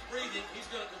 Austin's breathing. He's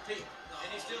going to compete,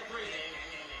 and he's still breathing.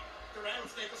 The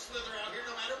Rattlesnake will slither out here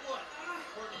no matter what.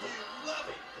 According to you, love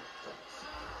him.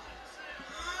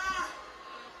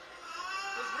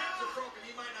 His ribs are broken.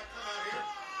 He might not come out here.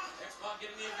 X-Pac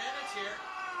getting the advantage here.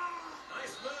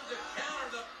 Nice move to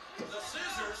counter the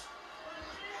scissors.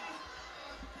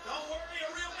 Don't worry, a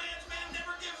real man's man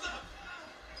never gives up.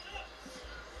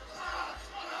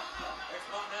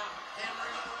 X-Pac now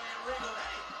hammering away at Regal.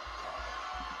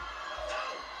 No.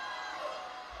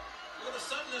 Look at the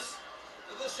suddenness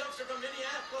that this youngster from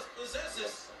Minneapolis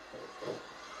possesses.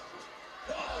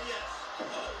 Oh, yes.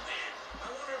 Oh, man.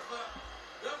 I wonder if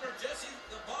Governor Jesse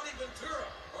the Body Ventura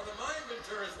or the Mind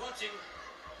Ventura is watching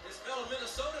his fellow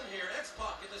Minnesotan here,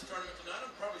 X-Pac, in this tournament tonight.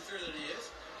 I'm probably sure that he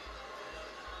is.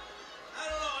 I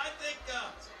don't know. I think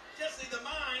Jesse the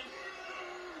Mind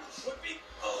would be...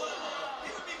 he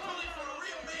would be pulling for a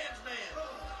real man's man.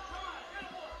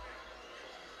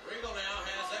 Regal now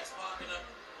has X-Pac in a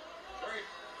very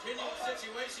tenuous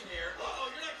situation here. Uh-oh,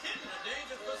 you're not kidding. In a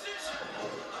dangerous position.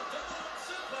 A double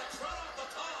suplex right off the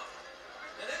top.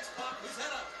 And X-Pac, who's had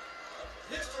a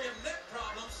history of neck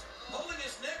problems, holding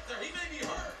his neck there. He may be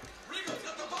hurt. Regal's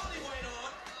got the body weight on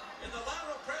in the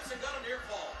lateral press and got a near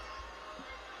fall.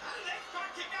 How did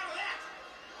X-Pac kick out of that?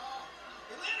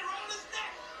 He landed right on his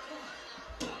neck.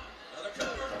 Another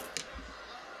cover.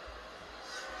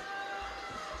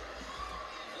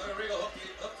 Look at Regal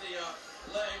hook the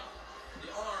leg,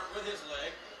 the arm with his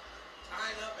leg,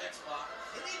 tying up X-Pac.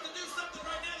 He needs to do something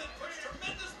right now that puts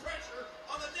tremendous pressure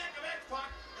on the neck of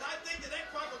X-Pac, and I think that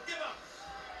X-Pac will give up.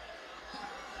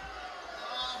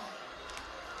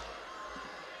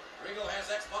 Regal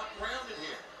has X-Pac grounded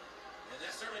here. And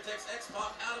that certainly takes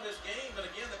X-Pac out of his game. But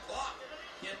again, the clock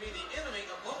can be the enemy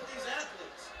of both these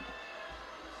athletes.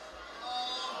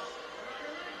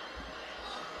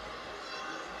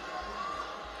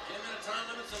 10-minute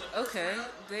time limits in the first round,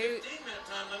 15-minute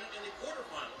time limit in the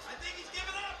quarterfinals. I think he's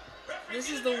giving up. This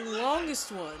is the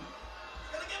longest one.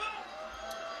 He's gonna give up.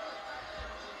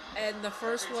 And the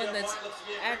first one that's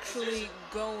actually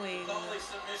going Costly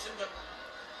submission, but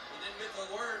he didn't get the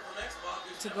word from X-Pac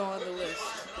to go on the list.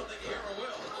 I don't think he ever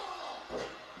will.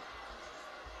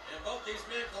 And both these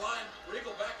men collide.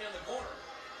 Regal back in the corner.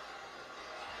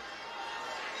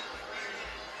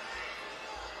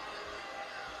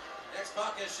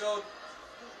 X-Pac has showed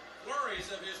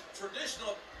flurries of his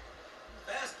traditional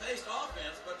fast-paced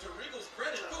offense, but to Regal's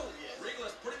credit, Regal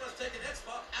has pretty much taken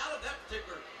X-Pac out of that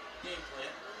particular game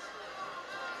plan.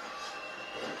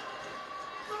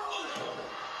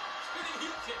 Spinning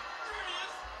heel kick. There it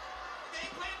is. The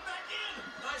game plan back in.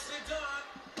 Nicely done.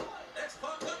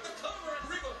 X-Pac got the cover and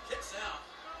Regal kicks out.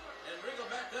 And Regal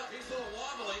back up. He's a little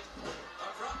wobbly. A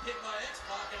drop kick by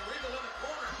X-Pac and Regal in the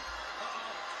corner.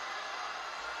 Uh-oh.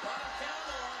 Got him count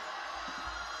on.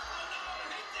 Oh no,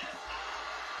 I hate this.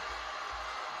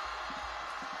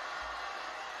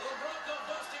 Little Bronco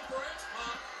busting for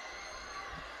X-Pac.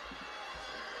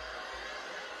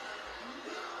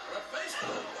 A face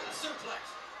suplex.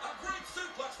 A great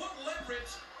suplex. What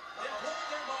leverage employed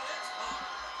there by X-Pac.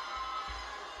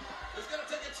 Who's going to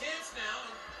take a chance now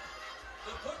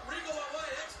to put Regal away.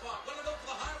 X-Pac going to go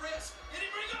for the high risk. Get him,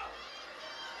 Regal.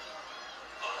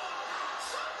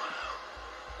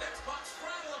 X-Pac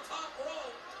straddled the top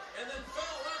rope and then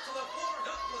fell right to the floor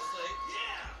helplessly.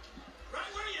 Yeah. Right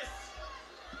where you.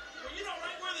 Well, you know,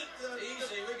 right where the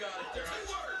Easy, we got it there. two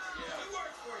words. Yeah. 2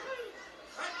 words for you.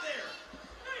 Right there.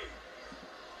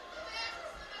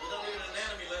 We don't need an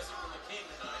anatomy lesson from the King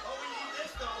tonight. Oh, we need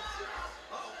this though.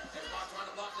 Uh-oh. X-Pac trying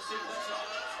to block the suplex off.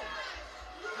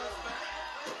 Goes back.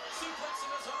 Suplex of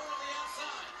his own on the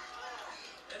outside.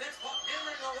 And X-Pac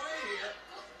hammering away here.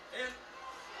 And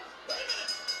wait a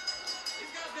minute. These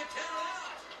guys get counted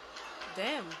out.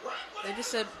 Damn. They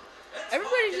just said,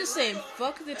 everybody's just saying,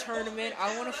 fuck the tournament,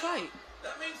 I want to fight.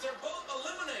 That means they're both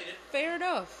eliminated. Fair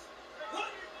enough. What?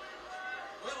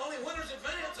 Well, only winners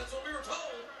advance. That's what we were told.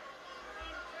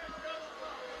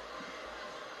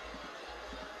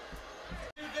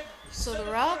 So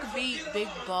The Rock beat Big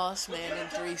Boss Man in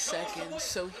 3 seconds.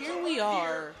 So here we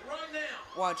are Right now.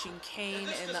 watching Kane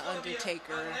and The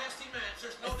Undertaker.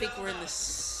 I think we're in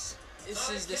this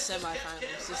is the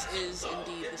semifinals. This is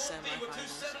indeed the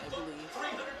semifinals, I believe.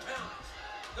 300 pounds.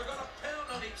 They're going to pound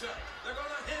on each other. They're going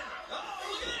to hammer. Oh,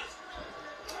 look at this.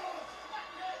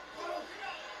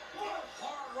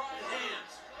 Hard right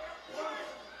hands.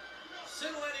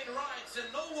 Scintillating rights,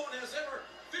 and no one has ever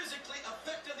physically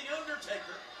affected The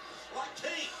Undertaker like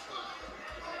Kane.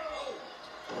 Oh,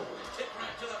 kick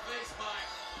right to the face by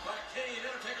Kane.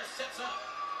 Undertaker sets up.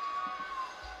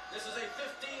 This is a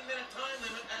 15-minute time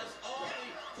limit, as all the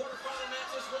quarterfinal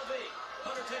matches will be.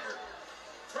 Undertaker,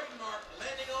 trademark,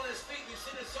 landing on his feet. We've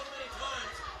seen it so many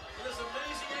times with this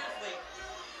amazing athlete.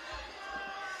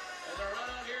 And they're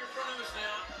right out here in front of us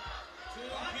now.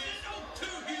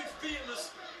 Two huge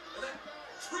behemoths. And that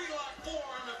tree-like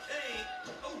forearm of Kane.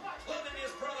 Oh, clubbing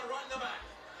his brother right in the back.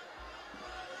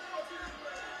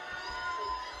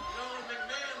 You know, when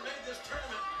McMahon made this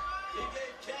tournament, he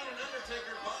gave Kane and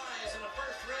Undertaker buys in the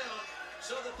first round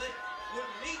so that they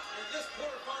would meet in this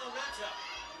quarterfinal matchup.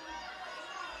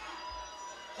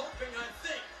 Hoping, I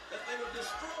think, that they would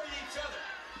destroy each other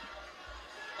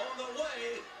on the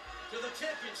way to the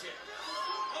championship.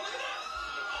 Oh, look at that!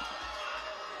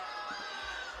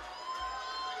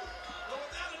 Well,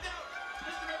 without a doubt,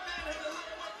 Mr. McMahon had to look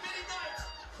at what many nights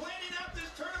planning out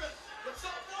this tournament, but so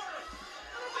far, I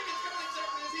don't think it's going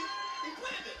exactly as he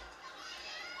planned it.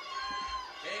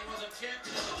 Kane was a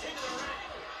champion and the king of the ring,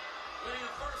 winning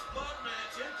a first blood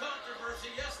match in controversy,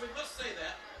 yes, we must say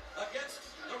that, against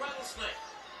the Rattlesnake.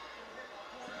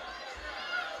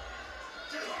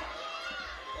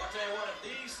 Well, I'll tell you what,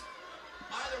 if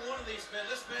either one of these men,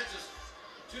 this match is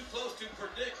too close to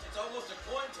predict. It's almost a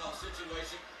coin toss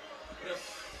situation. But if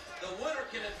the winner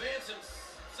can advance in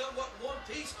somewhat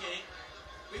one-piece game,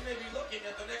 we may be looking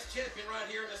at the next champion right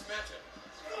here in this matchup.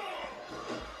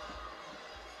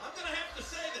 I'm going to have to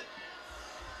say that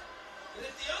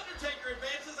if The Undertaker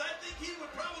advances, I think he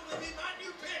would probably be my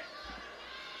new pick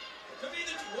to be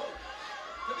the champion.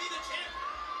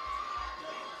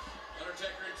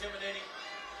 Undertaker intimidating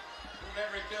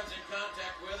whomever he comes in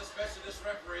contact with, especially this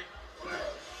referee.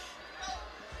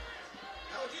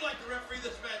 How would you like to referee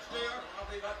this match, JR? I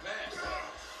believe I passed.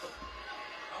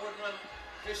 I wouldn't run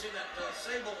fishing that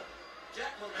Sable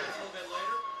Jacqueline match a little bit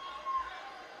later.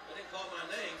 They didn't call my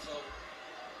name, so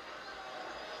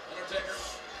Undertaker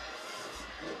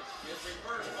is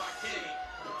reversed by Kane.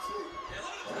 And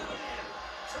look at the power.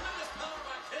 Tremendous power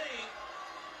by Kane.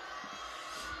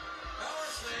 Power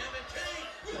slam, and Kane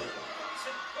with it.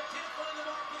 But can't find the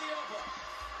mark with the elbow.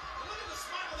 And look at the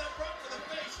smile that brought to the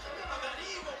face of that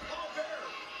evil Paul Bearer.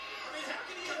 I mean, how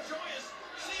can he enjoy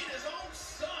seeing his own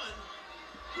son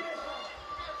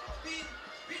being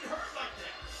hurt like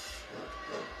that?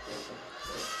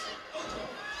 Well,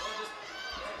 just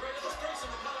a great illustration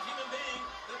of the kind of human being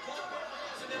that Paul Bearer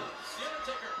is. And now the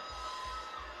Undertaker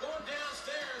going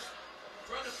downstairs,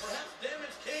 trying to perhaps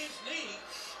damage Kane's knee.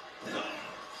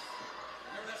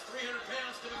 Remember, that's 300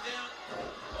 pounds coming down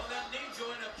on that knee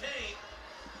joint of Kane.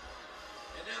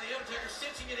 And now the Undertaker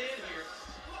cinching it in here,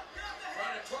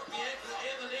 trying to torque the ankle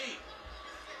and the knee.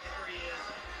 There he is.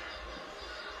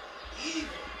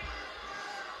 Evil.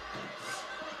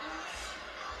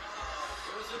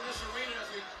 It was in this arena, as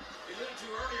we alluded to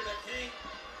earlier, that Kane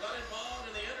got involved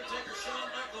in the Undertaker Shawn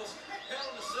Michaels Hell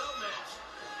in a Cell match.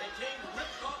 And Kane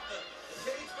ripped off the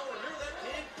cage door. Remember that,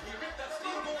 Kane? He ripped that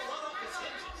steel door right off its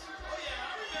hinges. Oh yeah,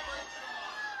 I remember.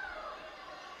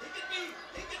 He could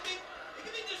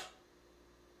be just.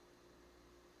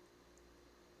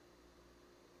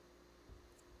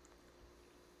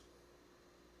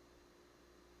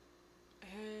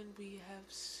 And we have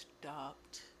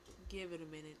stopped. Give it a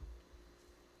minute.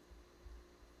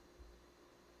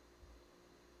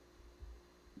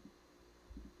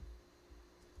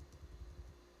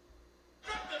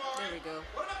 There we go.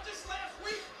 What about just last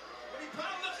week when he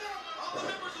pounded up all the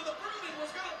members of the Brood and was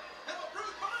gonna have a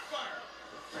Brood bonfire?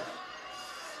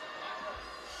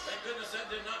 Thank goodness that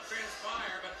did not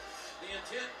transpire, but the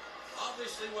intent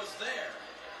obviously was there.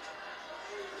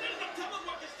 There's no telling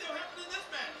what can still happen in this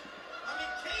match. I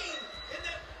mean, Kane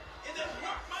in that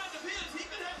rock mind of his, he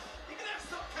could have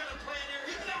some kind of plan here.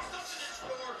 He could have something in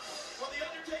store for the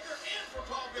Undertaker and for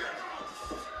Paul Bearer.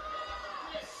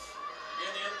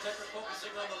 Again, the Undertaker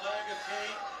focusing on the leg of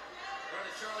Kane, trying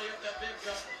to Charlie up that big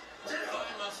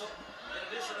thigh muscle, in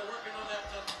addition to working on that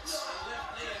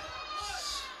left knee.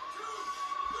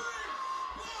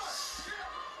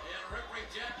 And referee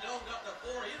Jack Doan got the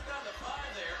 4. He'd have gotten the 5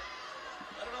 there.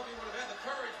 I don't know if he would have had the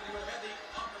courage, but he would have had the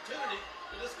opportunity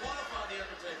to disqualify the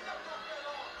Undertaker.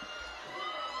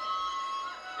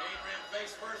 Kane ran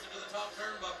face first into the top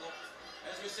turnbuckle.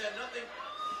 As we said, nothing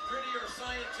pretty or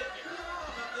scientific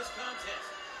about this contest.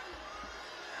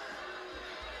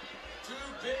 Two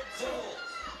big bulls.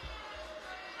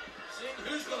 Seeing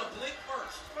who's going to blink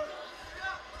first.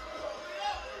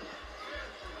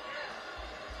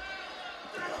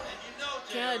 And you know,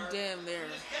 God damn, they're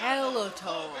hella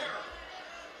tall.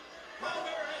 Paul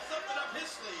Bearer has something up his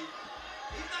sleeve.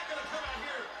 He's not going to come out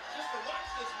here just to watch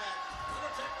this match.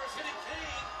 Undertaker is hitting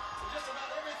Kane with just about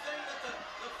everything that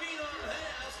the Phenom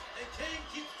has, and Kane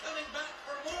keeps coming back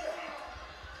for more.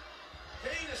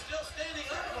 Kane is still standing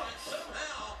upright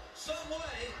somehow, some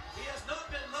way. He has not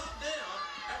been knocked down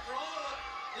after all of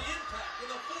the impact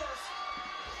and the force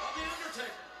of the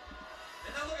Undertaker.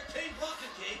 And now look at Kane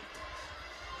blocking Kane.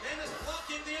 Kane is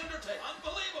blocking the Undertaker.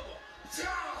 Unbelievable.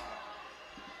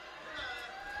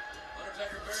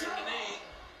 Undertaker burying the knee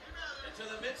into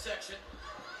the midsection.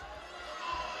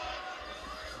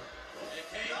 And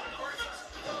Kane reverses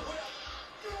the whip.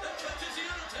 That catches the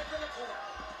Undertaker in the corner.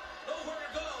 Nowhere to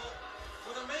go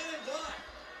for the man in black.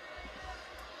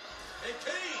 And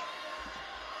Kane,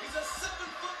 he's a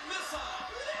 7-foot missile.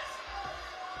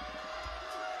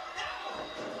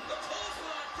 The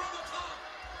clothesline from the top.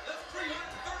 That's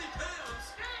 330 pounds.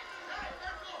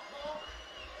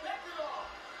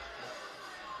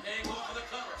 Kane going for the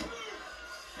cover.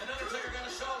 And Undertaker got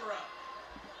a shoulder up.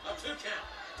 A 2 count.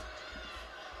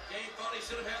 Kane thought he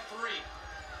should have had 3.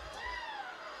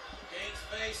 Kane's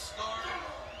face scarred.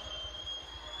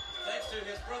 Thanks to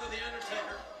his brother, the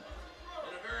Undertaker,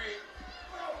 in a very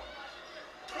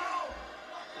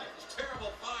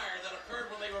terrible fire that occurred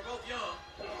when they were both young.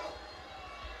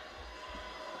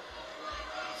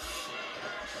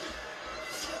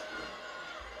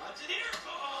 Watch it here,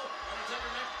 Paul.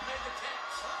 Undertaker made the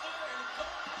catch. And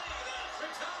Cole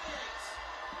retaliates.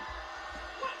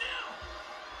 What now?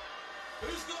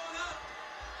 Who's going up?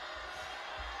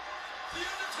 The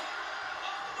Undertaker.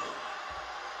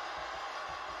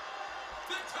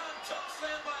 Big time choke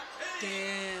slam by Kane.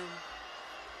 Damn.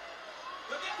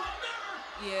 Look at Paul Bearer.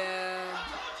 Yeah. I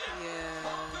told you. Yeah.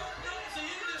 Paul Bearer knows the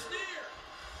end is near.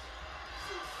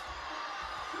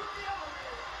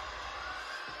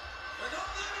 And now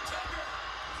the Undertaker.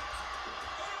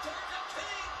 Undertaker got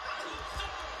Kane.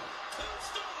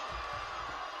 Tombstone.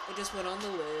 It just went on the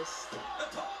list. The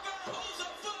Paul Bearer holds a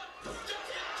foot. Just in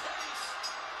case.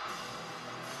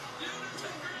 The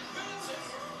Undertaker advances.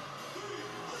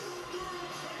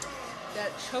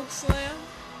 That choke slam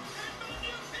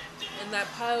and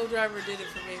that pile driver did it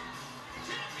for me.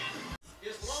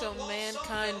 So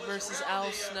Mankind versus Al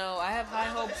Snow. I have high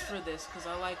hopes for this because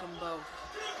I like them both.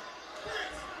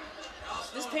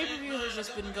 This pay-per-view has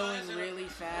just been going really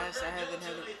fast. I haven't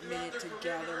had a minute to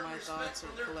gather my thoughts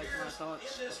or collect my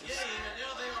thoughts.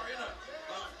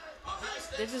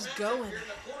 They're just going.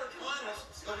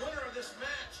 The winner of this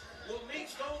match will meet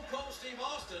Stone Cold Steve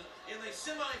Austin in the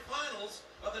semifinals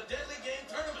of the Deadly Game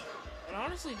tournament. It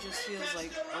honestly just feels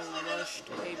like a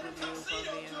rushed pay-per-view, if I'm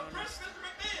being honest.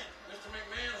 Mr.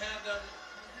 McMahon had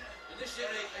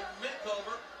initiated a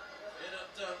makeover, and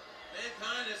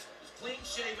Mankind is clean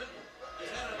shaven. He's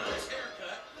had a nice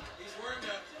haircut. He's wearing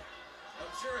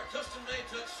I'm sure, a custom-made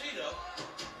tuxedo,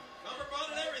 cummerbund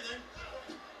and everything.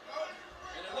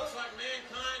 And it looks like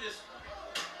Mankind is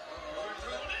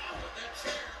throwing out with that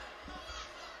chair.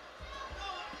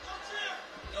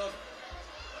 So,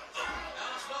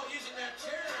 Al Snow using that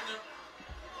chair, and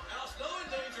Al Snow in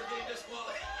danger of getting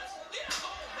disqualified.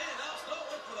 Oh man, Al Snow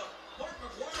went for the Mark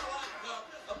McGuire-like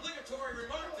obligatory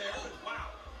remark there. Oh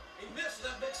wow, he missed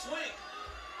that big swing.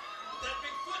 That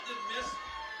big foot didn't miss.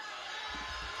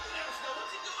 Al Snow,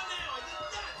 what's he doing now? He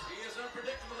did nuts. He is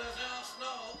unpredictable as Al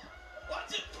Snow.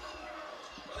 Watch it.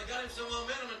 Well, they got him some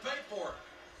momentum and paid for it.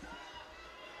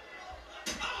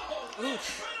 Oh, right under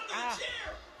the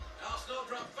chair. Al Snow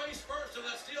dropped face first in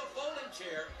that steel folding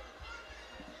chair.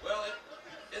 Well,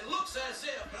 it looks as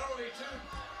if, I don't want to be too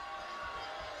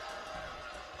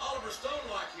Oliver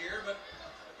Stone-like here, but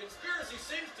the conspiracy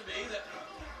seems to be that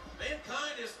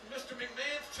Mankind is Mr.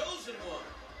 McMahon's chosen one.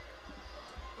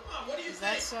 Come on, what do you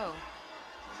think? Is that so?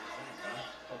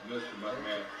 Mr.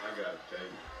 McMahon, I gotta tell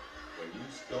you, when you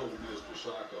stole Mr.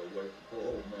 Socko away from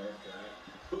poor old Mankind,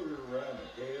 put her around the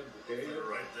head,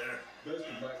 Right there.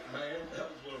 Mr. McMahon, that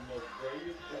was one of the most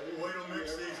brilliant plays. Wait till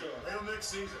next season. Wait till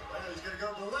next season. I know he's gonna go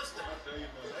ballistic. I'll tell you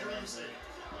now. Wait till you see.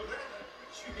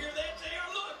 Did you hear that, JR?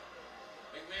 Look!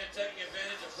 McMahon taking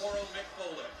advantage of poor old Mick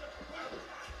Foley.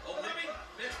 Oh,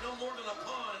 Mick's no more than a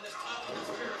pawn in this title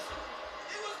conspiracy.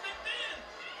 It was McMahon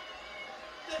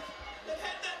that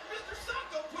had that Mr.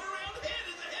 Socko put around head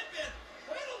as a headband.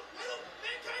 Wait till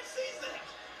Mankind sees that.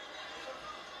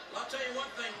 I'll tell you one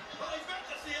thing. Oh, he's about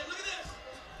to see it. Look at this.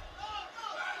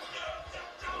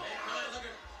 Mankind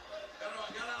looking,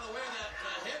 got out of the way of that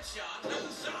headshot. No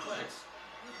suplex.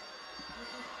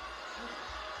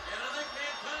 And I think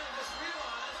Mankind just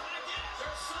realized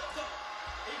there's Socko.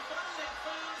 He finally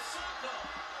found Socko.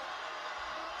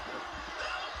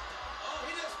 Oh,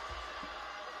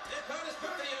 Mankind has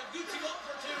put the Gucci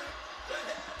over to the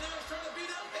head. Now he's trying to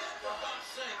beat up head, for God's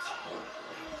sakes.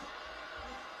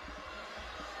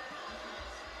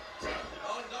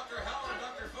 Oh, Dr. Howard,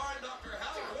 Dr. Fine, Dr.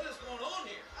 Howard, what is going on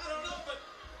here? I don't know, but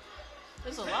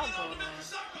There's a lot going on.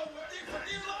 Mr. Socko for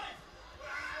dear life.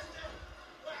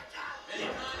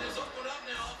 Mankind has opened up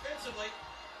now offensively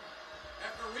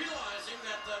after realizing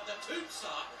that the tube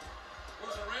sock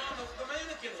was around the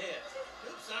mannequin head.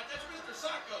 Tube sock, that's Mr.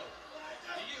 Socko.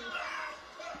 To you.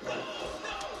 Oh,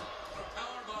 no!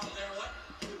 Power bomb there. What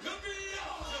could be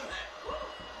awesome that?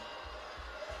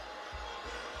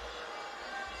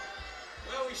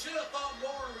 Well, we should have thought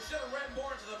more. We should have read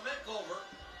more into the makeover.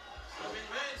 I mean,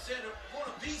 man said, if you want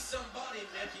to be somebody,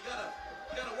 Mick, you gotta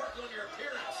work on your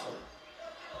appearance.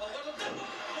 Oh, there's a double.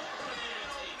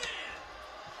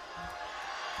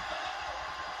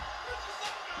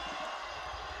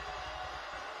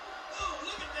 Oh,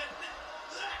 look at that.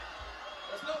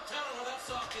 There's no telling where that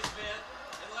sock has been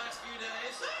in the last few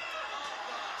days. Oh,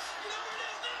 gosh. You know where it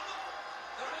is now?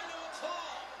 They're into a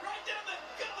claw. Right down the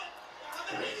gullet of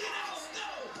the Indian Al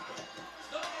Snow.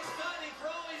 Snow is fighting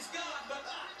for all he's got, but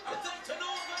I think to no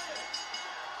avail.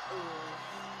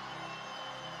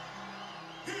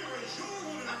 Here is your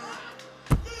winner, Mankind.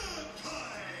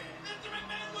 Mr.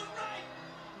 McMahon was right.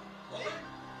 Well,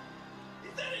 he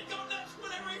said he'd go nuts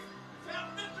whenever he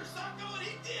found Mr. Socko, and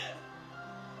he did.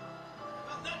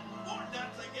 Well, not more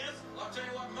nuts, I guess. I'll tell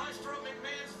you what, Maestro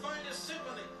McMahon's finest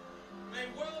symphony may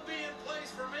well be in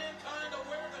place for Mankind to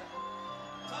wear the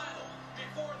title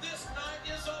before this night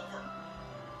is over.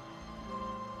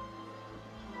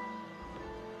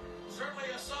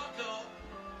 Certainly a Socko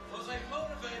was a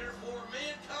motivator for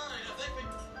Mankind. I think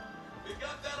we've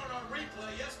got that on our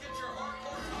replay. Yes, get your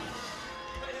hardcore title.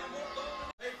 You may have more gold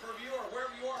pay-per-view or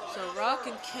wherever you are. So Rock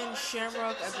and Ken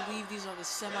Shamrock, I believe these are the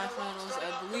semifinals.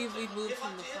 I believe we moved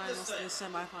from the finals to the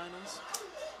semifinals.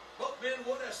 Both men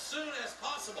would as soon as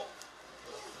possible.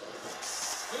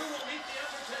 Who will meet The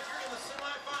Undertaker in the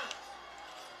semifinals?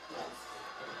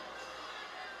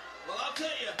 Well, I'll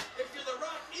tell you, if you're The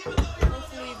Rock, even though you're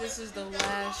Hopefully this is the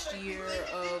last year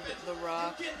of The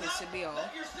Rock. This should be all.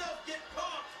 let yourself get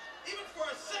caught, even for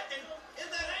a second, in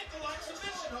that ankle-lock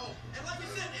submission hold. And like I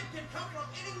said, it can come from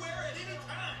anywhere at any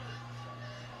time.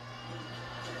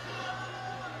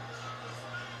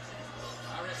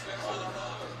 I respect for The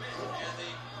Rock and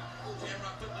the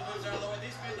Shamrock putting the moves out of the way.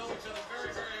 These men know each other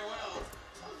very, very well.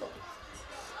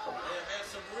 They have had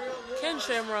some real wars. Ken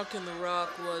Shamrock and The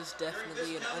Rock was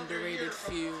definitely an underrated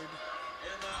feud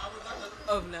And I would like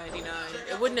to of '99.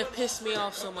 It wouldn't have pissed me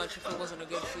off so much if it wasn't a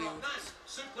good feud. Nice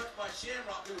suplex by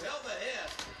Shamrock, who held the head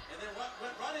and then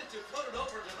went right into, floated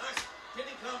over to a nice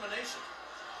pinning combination.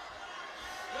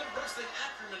 Good wrestling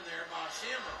acumen there by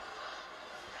Shamrock.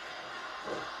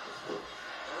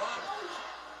 The Rock,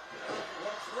 for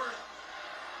what it's worth,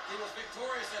 he was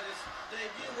victorious at his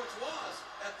debut, which was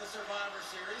at the Survivor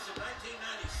Series in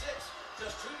 1996,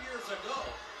 just 2 years ago.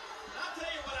 And I'll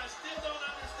tell you what I still don't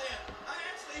understand. I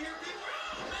actually hear people,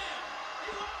 oh man, he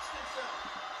lost himself.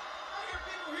 I hear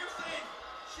people here saying,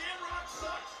 Shamrock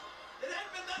sucks. It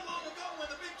hadn't been that long ago when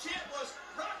the big chant was,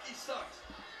 Rocky sucks.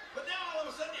 But now all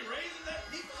of a sudden he raises that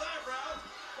people's eyebrows,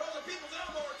 throws a people's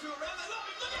elbow or two around, they love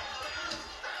him. Look at him.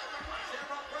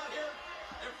 Shamrock right here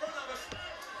in front of us.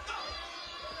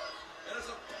 And it's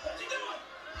a, what's he doing?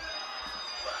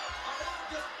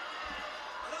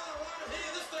 Another one. Hey,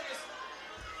 this thing is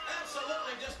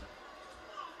absolutely just,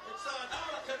 it's out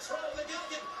of control. They gotta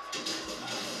get,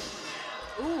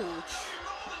 Ooh.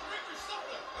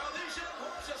 well, these young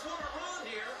horses want to run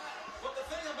here, but the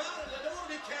thing about it, they don't want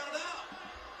to be counted out.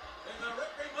 And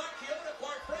referee Mike Chioda,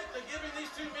 quite frankly, giving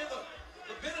these two men the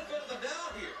benefit of the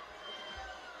doubt here.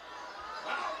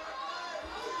 Wow.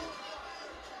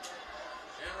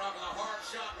 Shamrock with a hard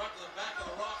shot right to the back of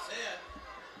the Rock's head.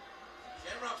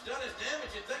 Shamrock's done his damage.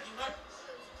 You'd think he might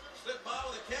slip by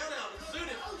with a count out and suit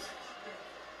him.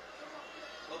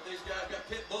 Both these guys got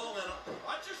pit bull in them.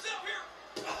 Watch yourself here.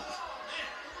 Man.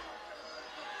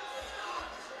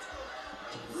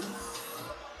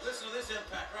 Listen to this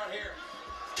impact right here.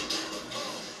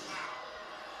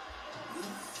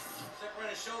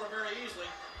 Separated his shoulder very easily.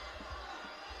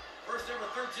 First ever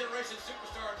third-generation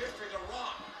superstar in history, The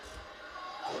Rock.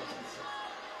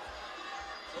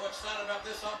 So excited about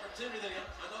this opportunity that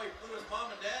I know he flew his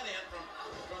mom and dad in from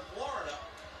Florida.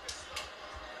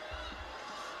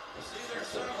 See their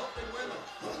son hoping win the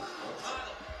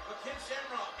title. But Ken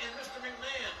Shamrock and Mr.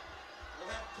 McMahon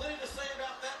will have plenty to say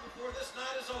about that before this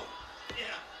night is over.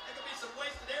 Yeah, that could be some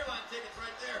wasted airline tickets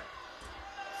right there.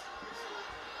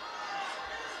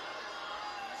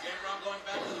 Shamrock going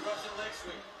back to the Russian leg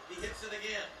sweep. He hits it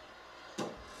again.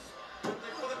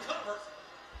 For the cover.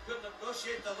 Couldn't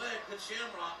negotiate the leg. Could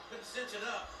Shamrock. Couldn't cinch it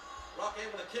up. Rock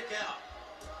able to kick out.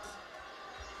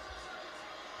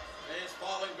 Fans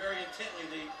following very intently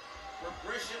the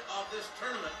progression of this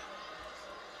tournament.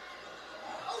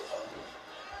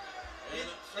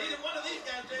 Neither one of these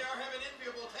guys, JR, have an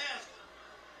enviable task.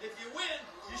 If you win,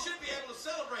 you should be able to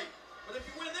celebrate. But if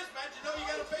you win this match, you know you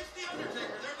got to face The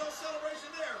Undertaker. There's no celebration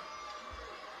there.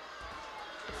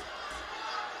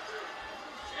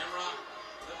 Shamrock,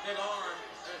 the big arm,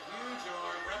 that huge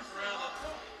arm wrapped around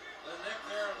the neck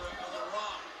there of the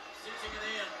Rock, cinching it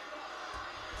in.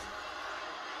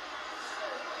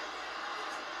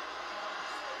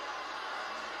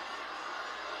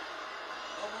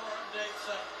 No more updates.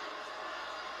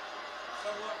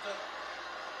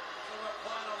 Somewhat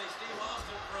quiet on the Steve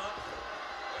Austin front.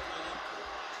 Wait a minute.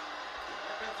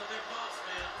 Here comes the big boss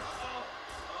man. Uh-oh.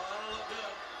 Oh, that'll look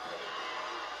good.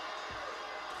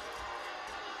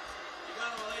 You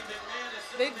gotta believe McMahon is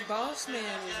still Big Boss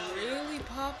Man is really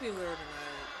popular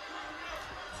tonight.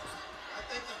 I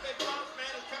think the big boss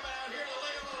man is coming out here to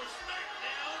lay a little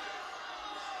smackdown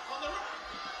on The Rock.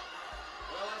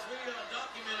 Well, as we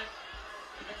documented,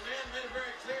 McMahon made it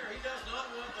very clear he does not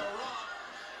want The Rock,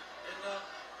 and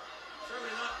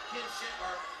certainly not Ken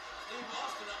or Steve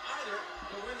Austin either,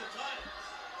 to win the title.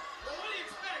 Well, what do you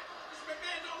expect? Mr.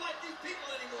 McMahon don't like these people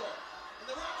anymore. And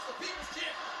The Rock's the people's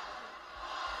champion.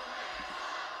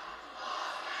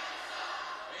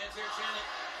 Fans here chanting,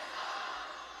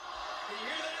 Can you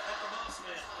hear that? at the boss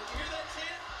man. Can you hear that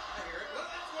chant? I hear it. Well,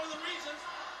 that's one of the reasons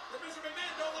that Mr.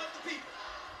 McMahon don't like the people.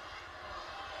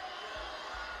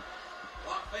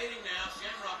 Rock fading now.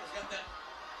 Shamrock has got that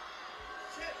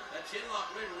chin lock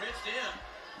really wrenched in.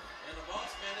 And the boss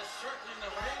man is circling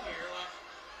the ring here like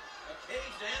a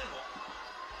caged animal,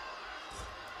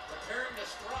 preparing to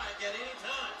strike at any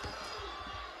time.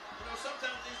 You know,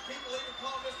 sometimes these people even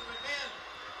call Mr. McMahon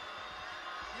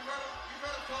You've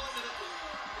heard him calling it.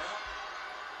 Yeah.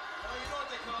 Well, you know what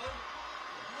they call him.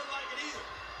 You wouldn't like it either.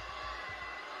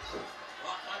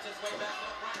 Rock fights his way back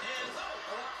up right hand. The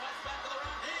Rock fights back with the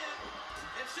right hand.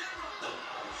 And Shamrock.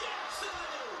 Yes!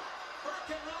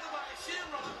 Hurricane Rana by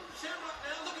Shamrock. Shamrock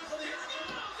now looking for the Hurricane.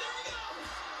 There he goes!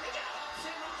 He got it.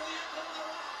 Shamrock for the ankle on the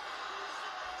Rock.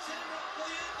 Shamrock for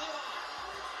the ankle on.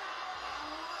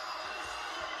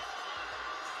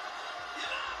 Get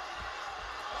up!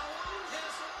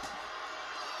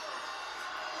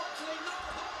 Virtually no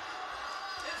hope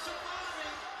in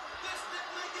surviving this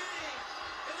deadly game.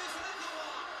 It is an ankle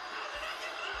lock. How did I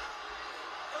get it up?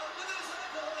 Look at his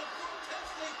ankle with a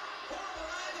grotesquely horrible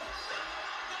angle.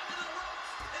 Back in the ropes,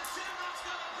 and Shamrock's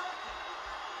got it broken.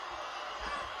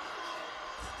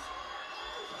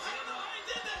 I don't know how he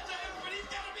did that to him, but he's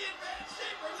got to be in bad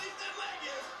shape, or at least that leg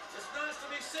is. It's nice to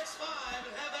be 6'5"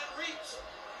 and have that reach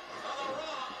on the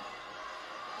Rock.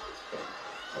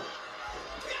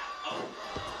 Yeah. Oh.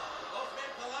 Both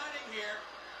men colliding here.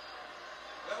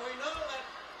 Well, we know that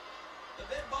the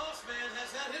Big Boss Man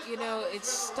has had his You know, problems it with the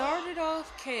Rock. started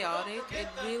off chaotic. It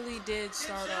really did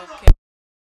start off chaotic.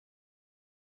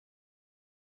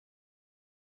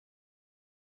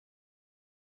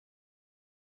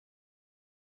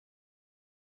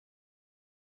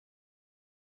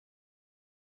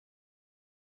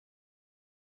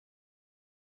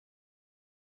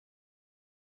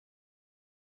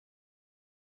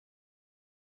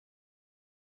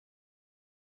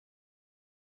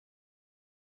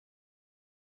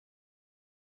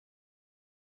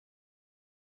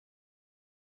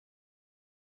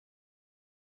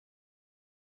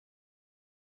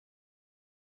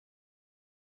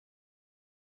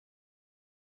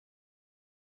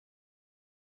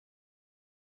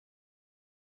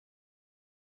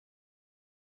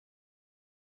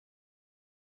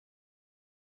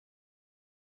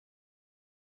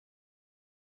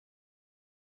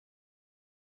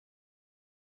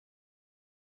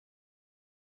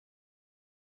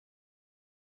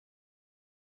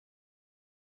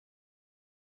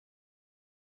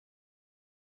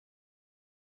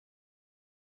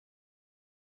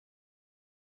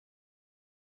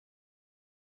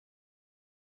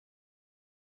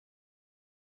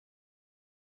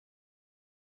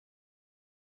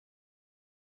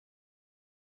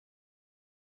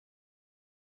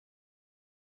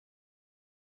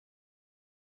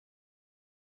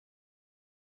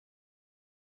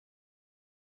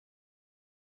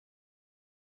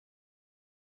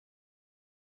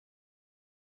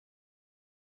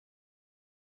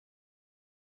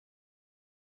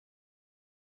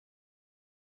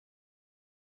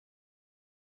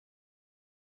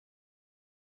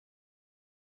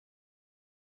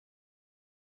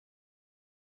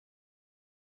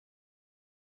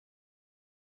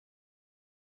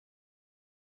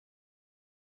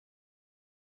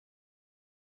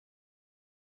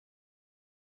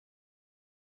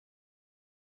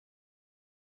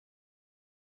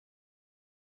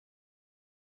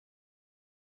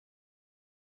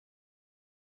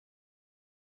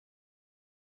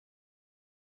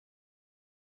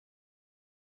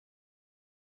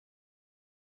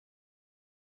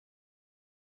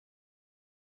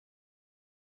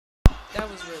 That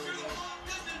was really good.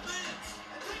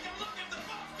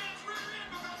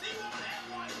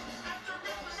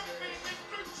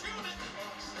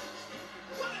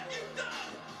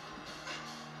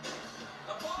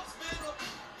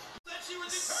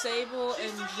 Sable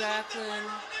and Jacqueline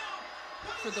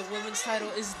for the women's title.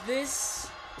 Is this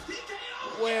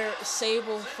where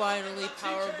Sable finally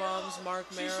powerbombs Mark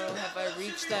Merrow? Have I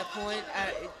reached that point?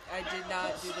 I did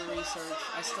not do the research.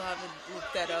 I still haven't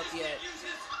looked that up yet.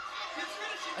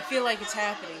 I feel like it's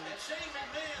happening.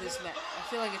 This match. I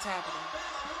feel like it's happening.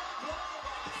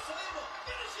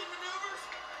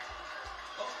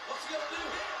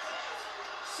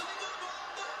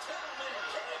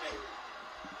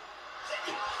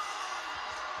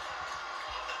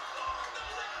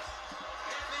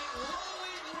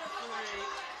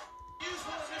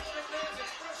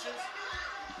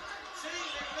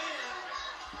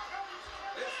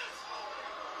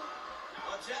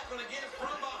 Jacqueline again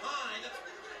from behind. That's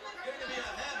going to be a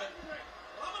habit.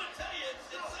 Well, I'm going to tell you, it's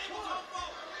Sable's own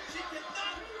fault. She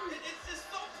cannot. It's just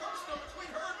so personal between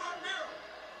her and Mark Merrow.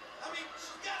 I mean,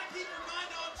 she's got to keep her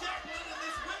mind on Jacqueline in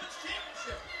this women's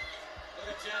championship. Look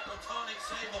at Jacqueline taunting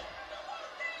Sable.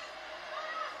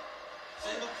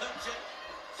 Sable cut Jack.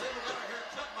 Sable got her hair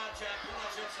cut by Jacqueline, I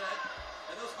should say.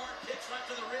 And those hard kicks right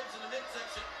to the ribs in the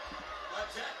midsection by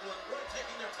Jacqueline really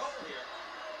taking their toll here.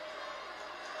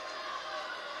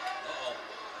 Uh-oh.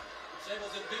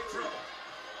 Sable's in big trouble.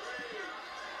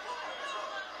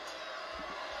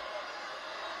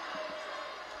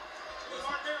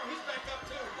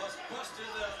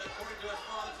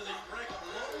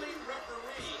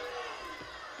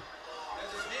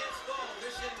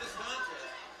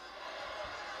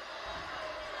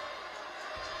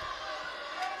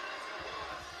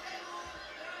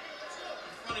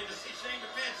 Shane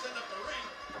McMahon setting up the ring.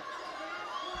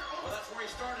 Well, that's where he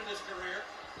started his career.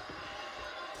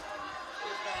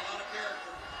 He's got a lot of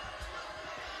character.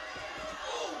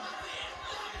 Oh, man.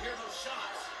 You can hear those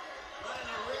shots. Right in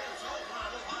the ribs. Oh, my, a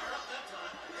little higher up that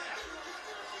time. Yeah.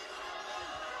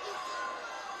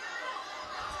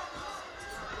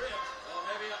 Ribs. Oh,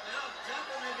 maybe up now.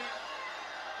 Jacko maybe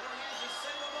going to use his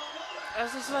single moment. I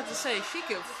was just about to say, she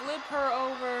could flip her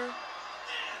over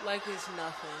like it's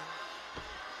nothing.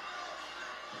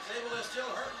 Sable is still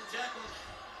hurting. Jacqueline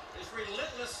is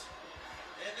relentless.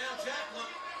 And now Jacqueline,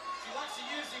 she likes to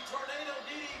use the tornado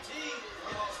DDT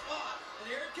in the spot. And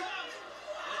here it comes.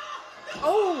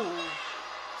 Oh!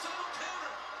 Sable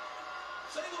counter.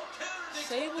 Sable counter. the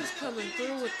Sable's tornado coming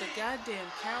through with the DDT. goddamn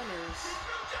counters.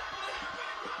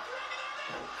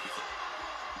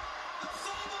 The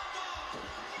Sable bomb.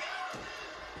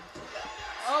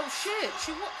 Oh shit!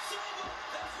 She wa- Sable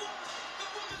has won the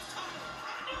women's title.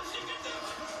 I knew she could do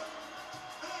it.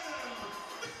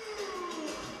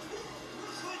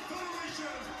 Wrestling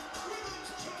Federation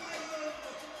Women's Champion,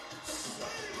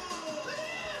 Sable.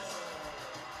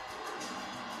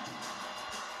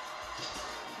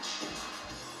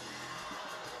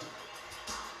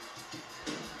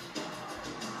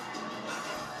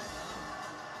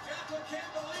 Jacqueline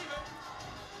can't believe it.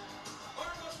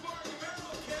 Marcos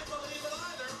Margamero can't believe it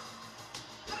either.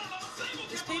 I don't know, Sable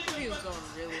this can't believe pay-per-view it, is but going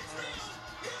really it's fast. real.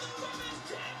 You're the women's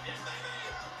champion, baby.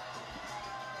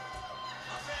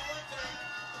 I can't wait today.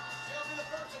 She'll be the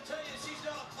first to tell you she's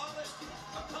not a polished,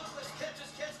 accomplished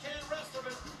catch-can wrestler,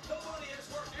 but nobody has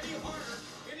worked any harder,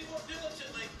 any more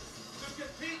diligently to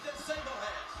compete than Sable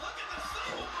has. Look at the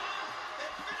Sable bomb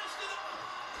that finished it off.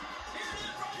 Here it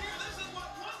is right here. This is what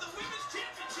won the women's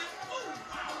championship. Oh,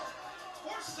 wow.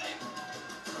 Poor Sable.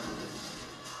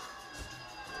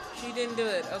 She didn't do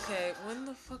it. Okay, when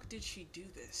the fuck did she do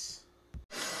this?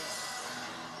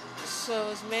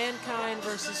 So it's Mankind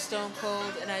versus Stone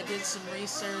Cold, and I did some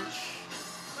research.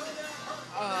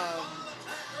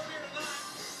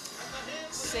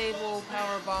 Sable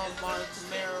powerbomb Mark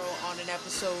Romero on an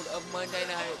episode of Monday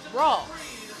Night Raw. He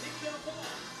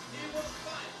will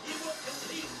fight. He will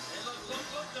compete. And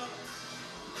look, though.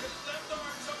 His left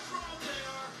arm, so strong they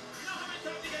are. You know how many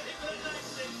times he got hit with that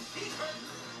nightstick? He's hurt.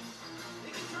 He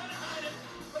can try to hide it,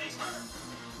 but he's hurt.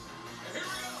 And here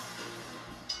we go.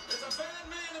 It's a bad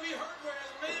man to be hurt with.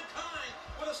 Mankind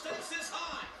with a stakes this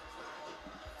high.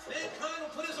 Mankind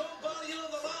will put his own body on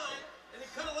the line, and he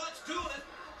kind of likes doing it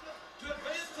to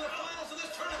advance to the finals of this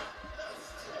tournament.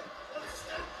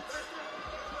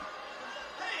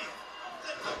 Hey,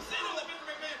 that tuxedo that Mr.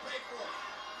 McMahon paid for.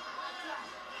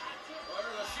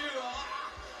 There's a shoe off.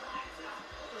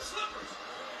 They're slippers.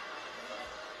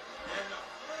 And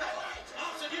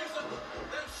Austin used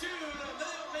that shoe to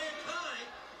nail Mankind.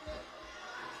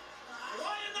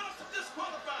 Why is Austin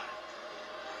disqualified?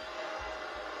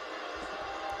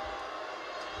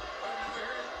 Over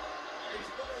here, these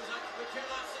boos, we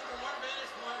cannot see from our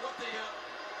vantage point what the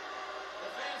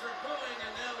fans are booing,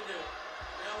 and now we do.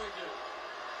 Now we do.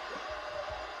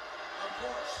 Of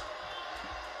course.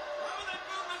 Why would they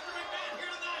boo Mr. McMahon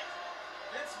here tonight?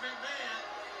 Vince McMahon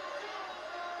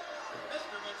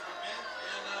Mr. Vince McMahon.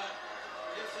 and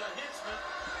his henchman,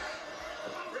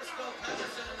 Briscoe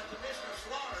Patterson and the Commissioner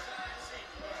Slaughter.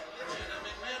 And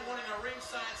McMahon wanting a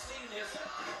ringside seat in his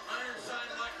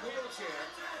Ironside-like wheelchair.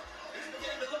 He's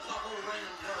beginning to look like old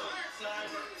Raymond Burr. Ironside.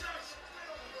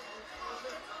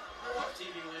 Watch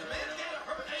TV The win. man's got a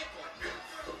hurt ankle.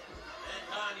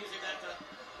 Mankind using that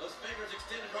those fingers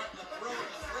extended right in the throat,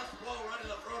 the thrust blow right in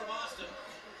the throat of Austin.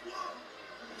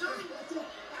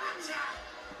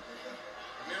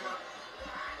 Remember,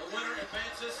 the winner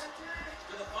advances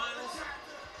to the finals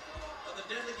of the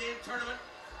Deadly Game Tournament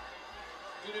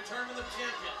to determine the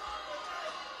champion.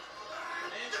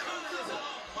 Mankind is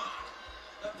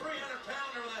the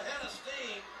 300-pounder with a head of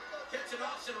steam, catching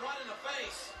Austin right in the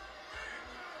face.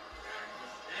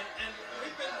 And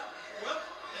we've been, well,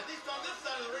 at least on this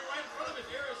side of the ring, right in front of it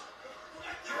here is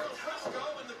Gerald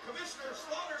Briscoe and the Commissioner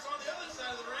Slaughter's on the other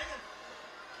side of the ring. And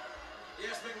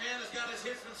Yes, McMahon has got his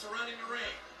hitmen surrounding the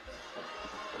ring.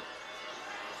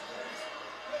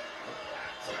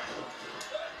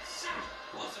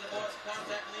 Austin and boys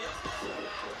contacting the outside.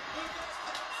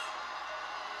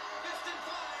 Piston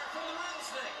fire from the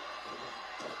rattlesnake.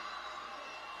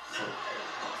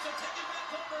 Austin taking back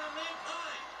over on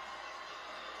Mankind.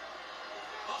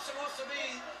 Austin wants to be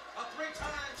a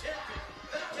three-time champion.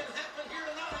 That can happen here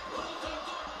tonight.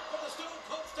 For the Stone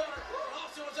Cold Stunner.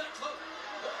 Austin was that close.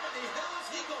 Where the hell is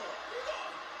he going?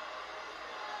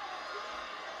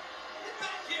 get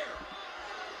back here.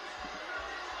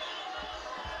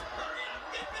 Hurry up,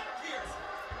 get back here.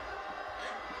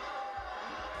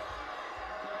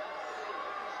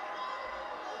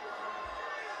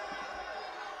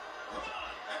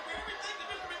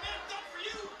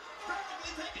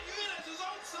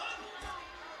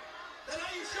 That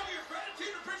how you show your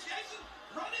gratitude and appreciation?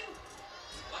 Running?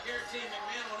 I guarantee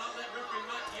McMahon will not let referee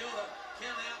Mike Chioda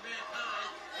count out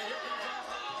Mankind. And here comes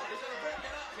Austin. He's going to break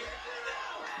it up here.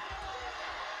 No!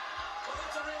 Well,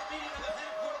 that's a real meeting of the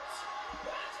half courts.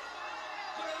 What?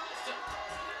 Look at Austin.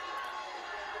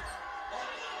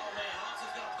 Oh, man.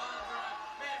 Austin's going to pile drive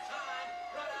Mankind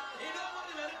right out. He knows.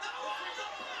 Wait a minute. No!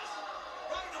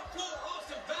 Right on the floor.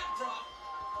 Austin backdrop.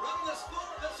 Right on this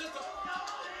floor. That's just a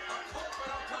carpet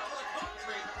on top of the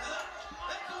concrete.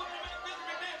 That's the way to make Mr.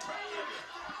 McMahon proud of you.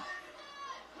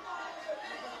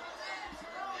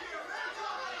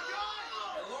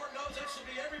 And Lord knows that should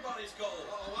be everybody's goal.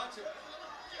 Uh-oh, watch it.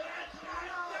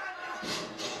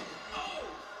 Oh!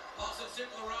 Austin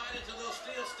Sickler right into those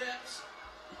steel steps.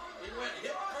 He went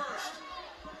hip first.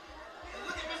 And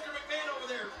look at Mr. McMahon over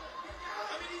there.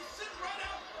 I mean, he's sitting right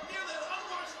out near that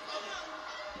unwashed public.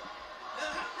 Now,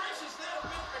 how gracious that of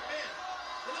Mr. McMahon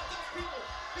to let those people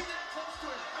be that close to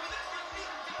him. I mean, that's got me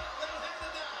without having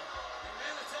to die.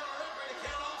 McMahon is telling the referee to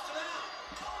count Austin out.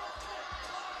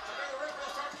 I think the referee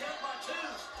will start counting by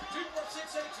twos. 2, 4,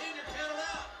 6, 18, you're counted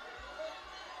out.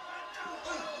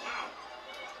 Wow.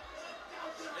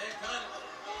 Mankind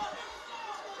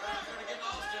trying to get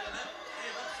Austin, and that may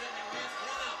have upset McMahon's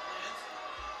count-out plans.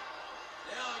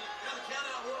 Now the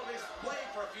count-out rule will be played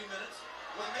for a few minutes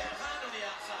with Mankind on the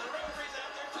outside. The referee's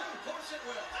out there, too. Of course it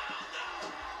will.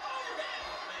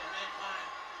 Man, Mankind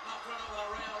knocked right over the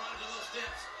rail, right into those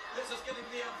steps. This is going to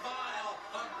be a vile,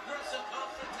 aggressive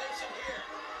confrontation here.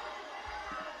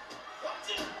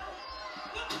 Watch it.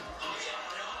 Look. Oh, yeah.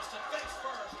 Now Austin face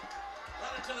first,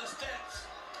 right into the steps.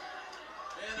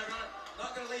 And they're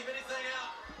not going to leave anything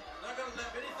out. Not going to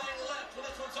leave anything left when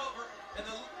this one's over. And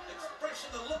the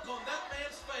expression, the look on that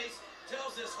man's face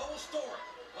tells this whole story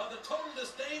of the total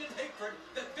disdain and hatred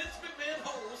that Vince McMahon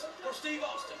holds for Steve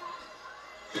Austin.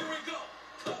 Here we go.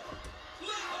 That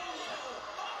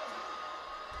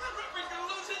referee's going to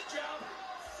lose his job.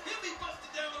 He'll be busted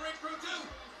down the ring crew, too.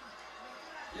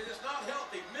 It is not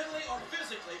healthy, mentally or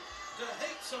physically, to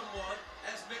hate someone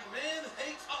as McMahon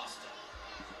hates Austin.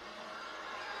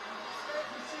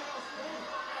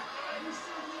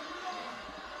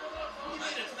 You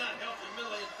mean it's not healthy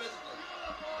mentally and physically?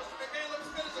 Mr. McMahon looks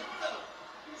fit as a fiddle.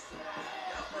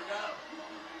 I forgot.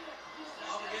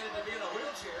 Obligated to be in a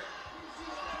wheelchair.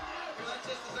 Well, that's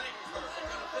just his ankles hurt. What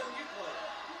kind of fiddle you play?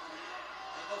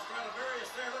 And those Stradivarius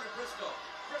there, look at Briscoe.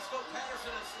 Briscoe,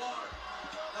 Patterson, and Slaughter.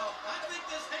 No, I think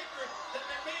this hatred that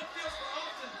McMahon feels for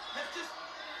Austin has just,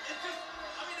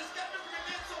 I mean, it's got Mr.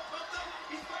 McMahon so pumped up.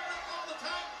 He's fired up all the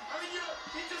time. I mean, you know,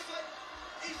 he's just like,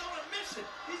 he's on a mission.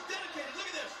 He's dedicated. Look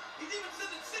at this. He's even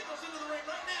sending signals into the ring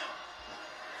right now.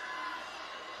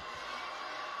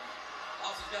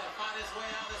 Austin's got to find his way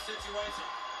out of this situation.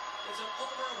 It's an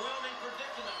overwhelming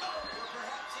predicament, or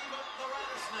perhaps even the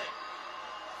rattlesnake.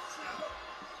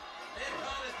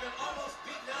 Mankind has been almost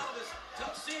beaten out of his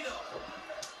tuxedo.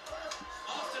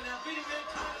 Austin now beating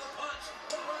Mankind with a punch with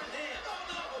the right hand. Oh,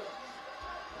 no.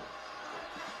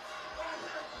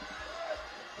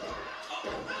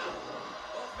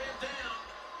 Both men down.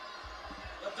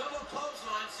 The double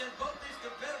clothesline sent both these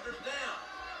competitors down.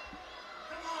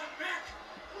 Come on, Mick.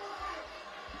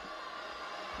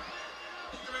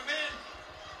 Mr. McMahon.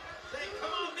 Say,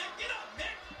 come on, Mick. Get up,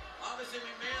 Mick. Obviously,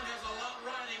 McMahon has a lot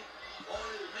riding on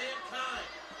Mankind.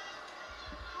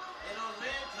 And on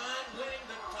Mankind winning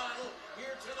the title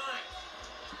here tonight.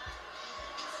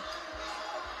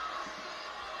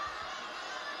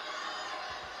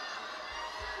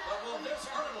 But will this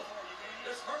hurdle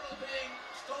being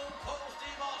Stone Cold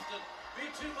Steve Austin, be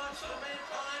too much for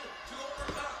Mankind to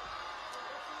overcome?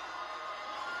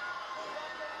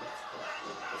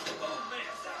 Oh, man.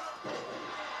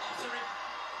 Austin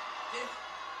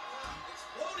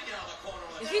exploding out of the corner.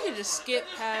 If you could just skip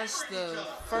past the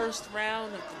first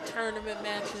round of the tournament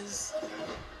matches,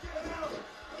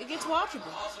 it gets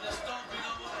watchable. Austin is stomping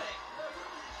away.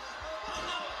 Oh,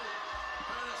 no.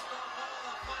 Trying to stomp all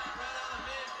the fight right out of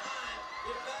Mankind,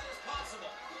 if that is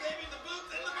possible. Gave him the boots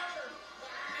and the bird.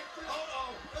 Oh,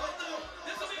 no. Oh, no.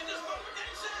 This will be a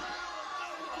disqualification.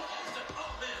 Austin,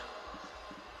 oh, man.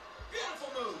 Beautiful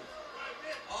move.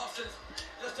 Austin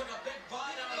just took a big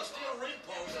bite out of the steel ring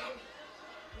post.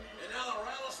 And now the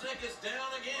rattlesnake is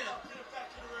down again.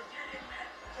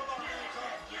 Come on,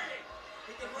 Mankind.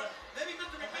 He can run. Maybe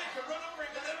Mr. McMahon can run over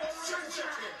him and then over Sure.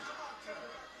 wheelchair.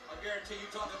 I guarantee you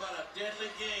talk about a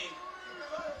deadly game.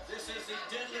 This is the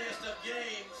deadliest of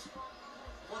games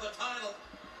for the title.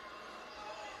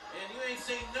 And you ain't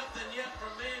seen nothing yet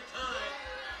from Mankind.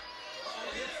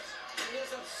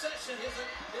 His obsession,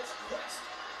 his quest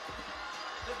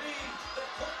to be the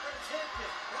corporate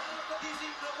champion. I don't think he's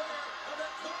even aware of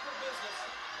that corporate business.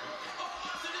 Oh,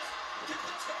 Austin just kicked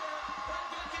the chair right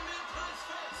back in Mankind's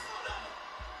face. Oh, no.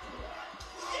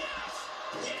 Yes!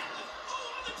 Yes!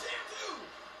 Oh, on the chair, too!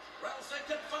 Rattlesnake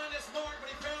couldn't find his mark, but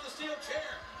he found the steel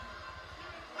chair.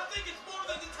 I think it's more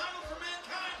than the title for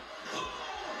Mankind. Oh!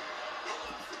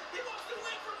 He wants to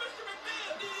win for Mr.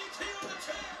 McMahon. DDT on the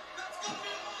chair. That's gonna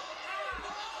be all.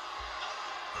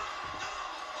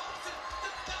 Austin,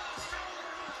 shoulder.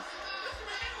 Mr.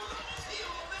 McMahon was almost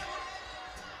healed on that one.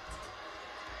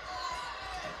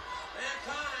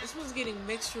 Mankind. This one's getting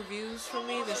mixed reviews for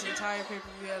me, this entire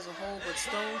pay-per-view as a whole, but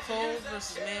Stone Cold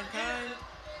versus Mankind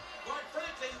Quite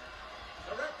frankly,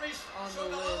 the referee's on the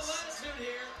showed a little list. latitude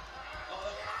here. Oh,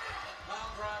 the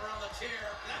pile driver on the chair.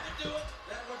 That would do it.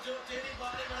 That would do it to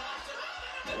anybody, but Austin.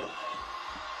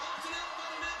 Austin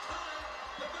elbowed Mankind.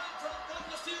 The backdrop broke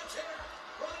the steel chair.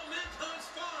 Right on Mankind's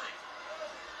spine.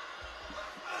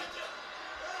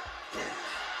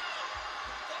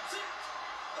 That's it.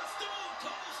 The Stone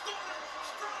Cold Stunner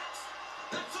strikes.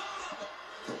 That's all of them.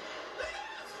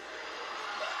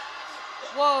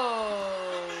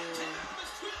 Whoa! Take out of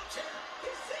his wheelchair.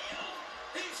 He's healed.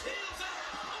 He's healed out.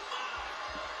 Oh my!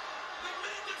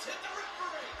 McMahon just hit the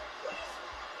referee.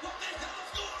 What the hell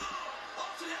is going on?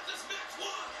 Austin has this match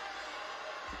won.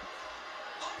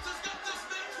 Austin's got this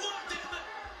match won, damn it.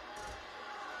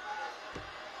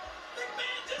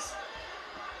 McMahon just.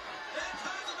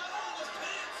 Mankind's about all of his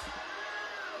pants.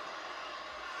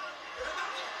 And now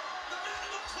the man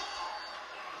in the claw.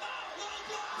 Low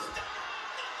block. Stunner.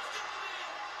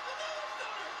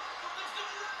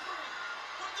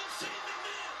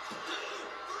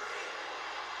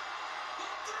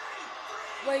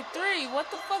 Wait, 3, what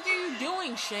the fuck are you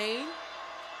doing, Shane?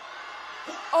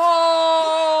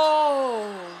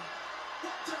 Oh!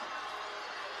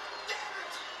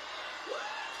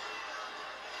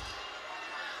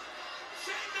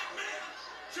 Shane McMahon!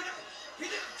 He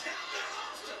didn't count that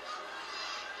Austin!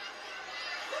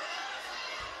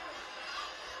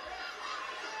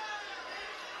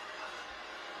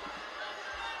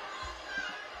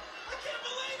 I can't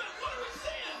believe it. What are we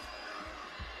seeing?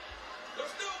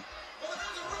 There's no... Well,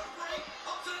 there's a referee.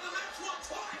 Austin in the match won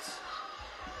twice.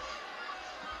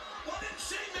 Why didn't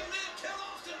Shane McMahon kill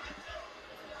Austin?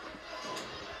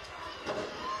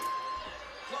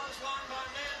 Clothesline by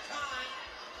Mankind.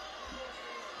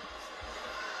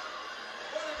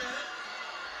 Wait a minute.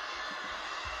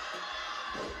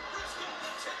 Briscoe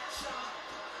with a chair shot.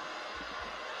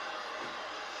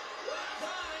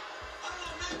 Mankind. I don't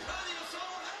know if Mankind even saw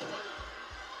what happened.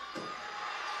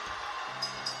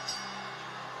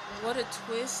 What a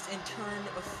twist and turn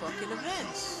of fucking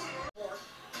events.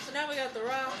 So now we got The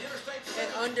Rock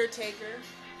and Undertaker.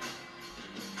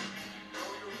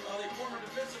 The former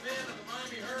defensive end of the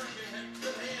Miami Hurricane had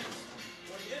good hands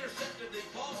when he intercepted the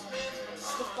ball spin from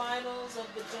It's the finals of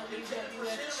the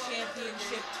WWF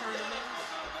Championship Tournament.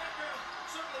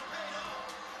 Certainly paid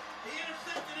off. He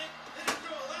intercepted it, then he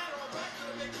threw a lateral back to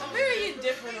the big I'm very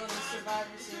indifferent on the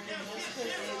Survivor Series just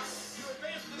because it's to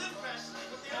advance to this match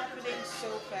with the happening so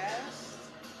fast.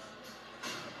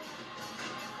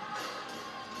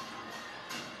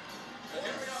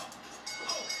 Here we go.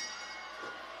 Oh.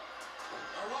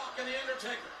 The Rock and the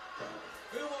Undertaker.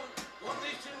 One of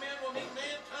these two men will meet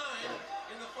Mankind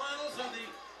in the finals of the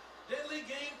Deadly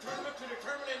Game Tournament to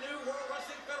determine a new World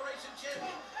Wrestling Federation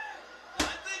champion.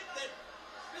 I think that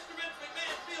Mr. Vince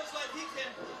McMahon feels like he can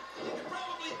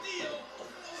probably deal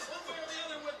one way or the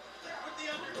other with the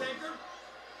Undertaker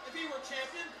if he were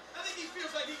champion. I think he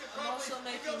feels like he could I'm probably also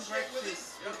making negotiate with him.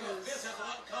 breakfast Vince because has a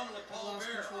lot in common with Paul lost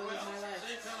Bearer. control of my life.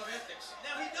 Same kind of ethics.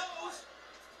 Now he knows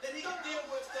that he can deal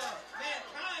with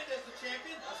Mankind as the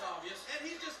champion, That's obvious. and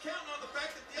he's just counting on the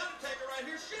fact that the Undertaker right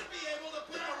here should be able to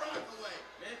put the Rock away.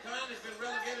 Mankind has been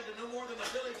relegated to no more than a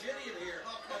village idiot here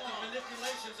Oh, after come on.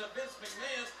 manipulations of Vince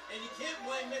McMahon, and you can't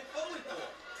blame Mick Foley for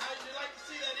it. How'd you like to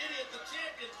see that idiot, the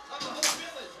champion of the whole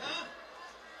village, huh?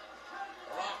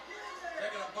 Rock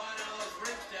taking a bite out of those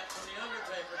ring steps from the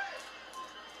Undertaker.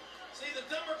 See, the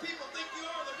dumber people think you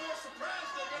are, the more surprised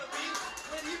they're going to be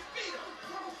when you beat them.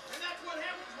 And that's what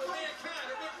happens with Mankind.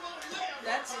 Or Mick Foley, look out.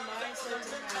 that's a mindset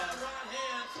to Big have. right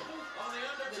hands on the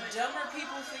The Undertaker. dumber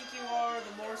people think you are,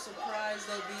 the more surprised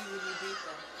they'll be when you beat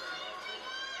them.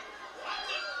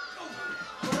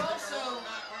 But also,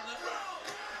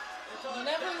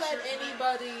 never let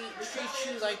anybody treat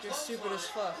you like you're stupid as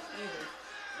fuck, either.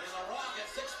 And The Rock at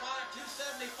 6'5",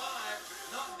 275,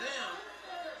 knocked down.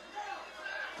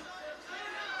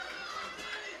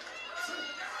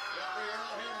 Referee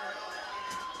Earl Hebner,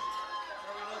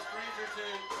 probably no stranger to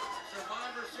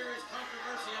Survivor Series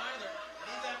controversy either.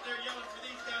 He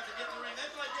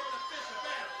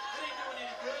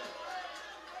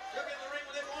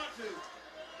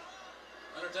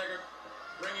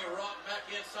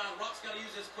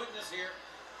quickness here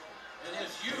and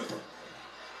his youth.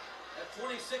 At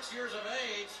 26 years of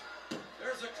age,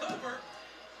 there's a cover.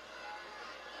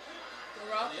 The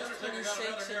Rock The was Undertaker got 26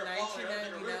 another in near fall. The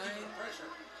Undertaker really 1999. keeping the pressure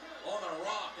on the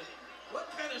Rock. And What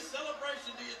kind of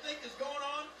celebration do you think is going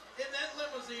on in that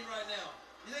limousine right now?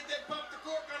 You think they pumped the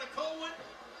cork on a cold one?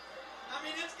 I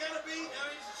mean, it's got to be,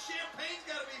 champagne's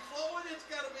got to be flowing. It's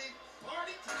got to be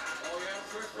party time. oh yeah, I'm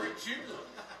sure it's very jubilant.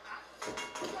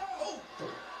 Oh!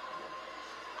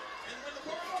 And when the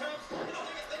cork comes,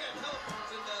 they got telephones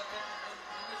in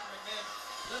Mr. McMahon's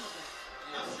limousine.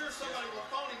 I'm sure somebody will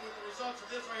phone him with the results of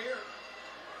this right here.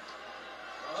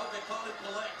 I hope they call him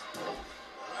collect.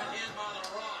 Right hand by the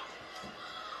Rock.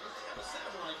 Let's have a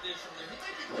satellite dish on there. He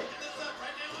may be picking this up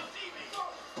right now on TV.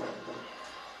 Boy,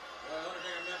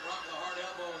 Undertaker met Rock with a hard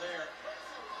elbow there.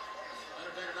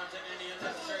 Undertaker not taking any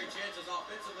unnecessary chances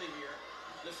offensively here.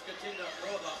 Just continue to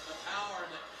throw the power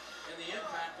and the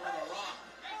impact on the Rock.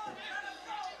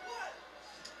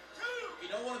 You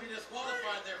don't want to be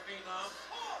disqualified there, Phenom.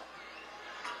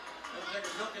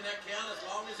 Undertaker's milking that count as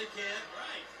long as he can.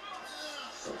 Right.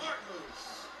 Smart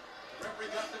moves. The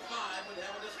referee got to 5, would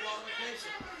have a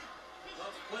disqualification.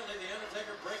 Consequently, the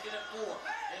Undertaker breaking at 4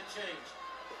 and change.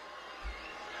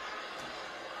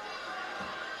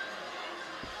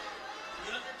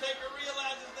 The Undertaker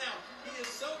realizes now he is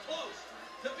so close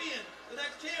to being the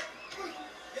next champion.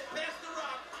 Get past the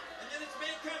Rock, and then it's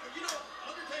Mankind. But you know,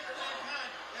 Undertaker and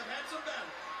Mankind have had some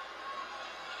battles.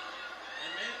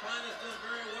 And Mankind has done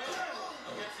very well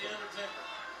against the Undertaker.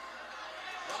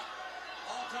 Rock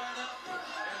all tied up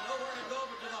and nowhere to go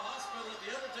but to the hospital if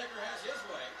the Undertaker has his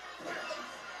way.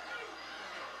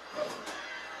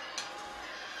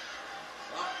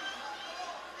 Rock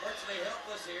virtually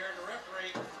helpless here, and the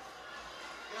referee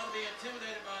going to be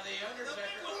intimidated by the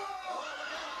Undertaker. Oh, look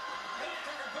out! The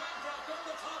Undertaker backdropped over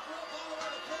the top rope all the way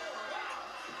to the floor.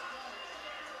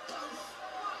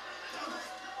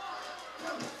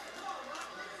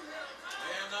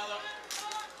 And now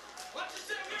watch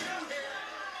yourself here.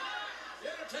 The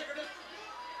Undertaker just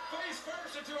face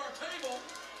first into our table.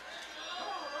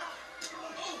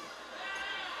 Oh!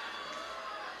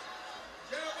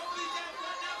 Gerald, both of these guys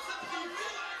right now, do you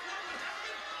realize what would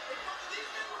happen if one of these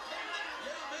men were taken out?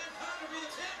 Yeah, Mankind will be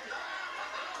the champion.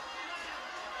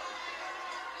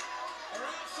 They're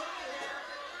outside here.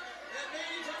 And man,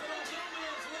 you talk about no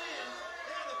man's land.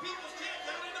 Yeah, the people's champ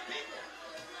down in the people.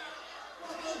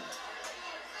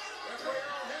 Referee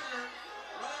Earl Hebner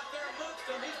right there amongst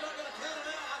them. He's not going to count it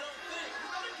out, I don't think.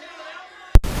 He's going to count it out.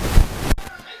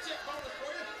 Paycheck bonus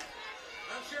for you.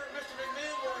 I'm sure if Mr.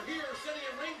 McMahon were here sitting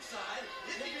in ringside,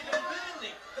 he'd be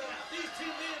demanding that these two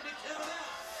men be counted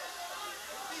out.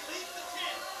 He leads the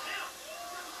champ. Now.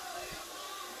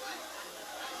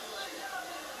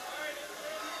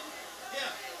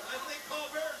 Yeah, I think Paul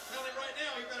Bear's telling right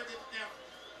now he better get down.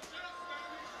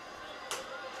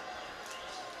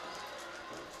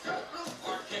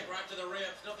 Hard kick right to the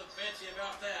ribs. Nothing fancy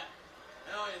about that.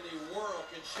 How in the world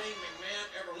can Shane McMahon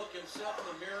ever look himself in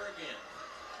the mirror again?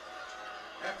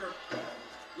 After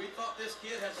we thought this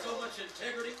kid had so much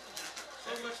integrity,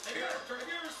 so much character. Have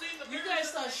you ever seen the You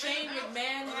Bears guys thought in the Shane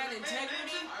McMahon McMahon house? had Or the McMahon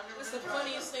integrity? mansion? That's the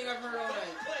funniest thing I've heard all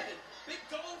night. Gold-plated, big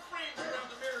gold frames around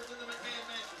the mirrors in the McMahon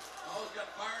mansion. Always got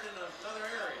fired in another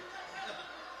area.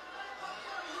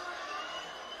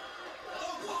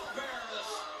 Oh, Paul Bear, this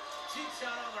cheap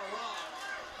shot on the Rock.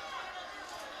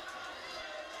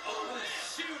 Oh, but a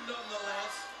shoe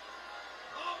nonetheless.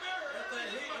 Paul Bear,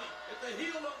 If the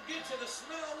heel don't get you, the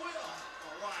smell will.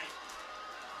 all right.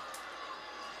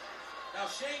 Now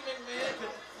Shane McMahon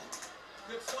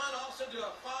could sign also to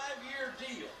a 5-year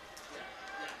deal.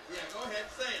 Yeah, go ahead,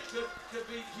 say it. Could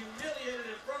be humiliated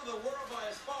in front of the world by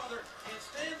his father and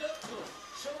stand up to him,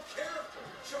 show character,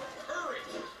 show courage,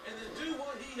 and then do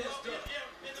what he has done. Yeah,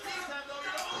 in the meantime, though, you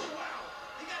know, oh, wow.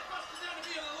 He got busted down to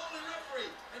being a lonely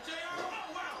referee. And JR, oh,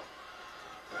 wow.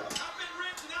 I've been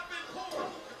rich and I've been poor.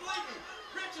 And believe me,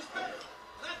 rich is better.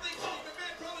 And I think Shane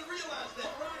McMahon probably realized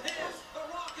that. Right hands, the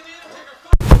Rock and the Undertaker.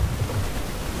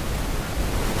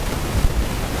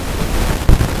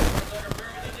 Undertaker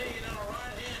buried the knee and on a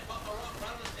right hand, caught the Rock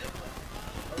right on his temple.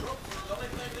 The rope was the only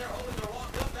thing there holding the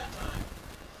Rock up that time.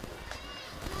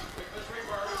 Quick this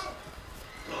reverse.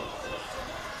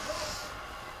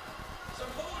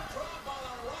 Some more drop by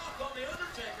the Rock on the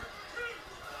Undertaker.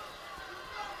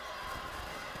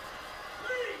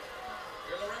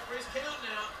 Here the referees count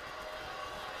now.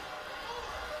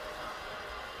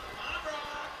 I'm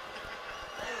Brock.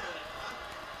 Wait a minute.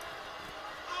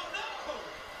 Oh, no.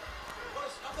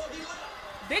 I thought he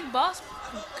left. Big Boss,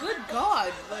 good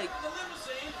God, like, The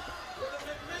limousine with a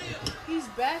McMahon. he's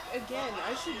back again.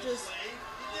 I should just,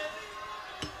 He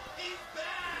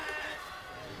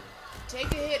take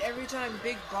a hit every time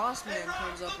Big Boss Man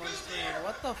comes up on screen.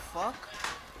 What the fuck?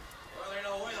 Well, there's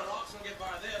no way the Rock's gonna get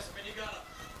by this. I mean, you got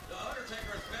the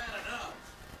Undertaker is bad enough.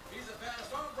 He's the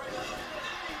baddest arm breaker.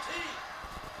 DDT.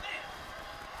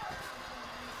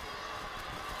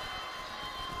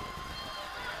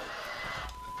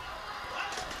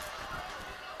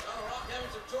 Now the Rock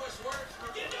having some choice words for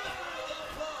the low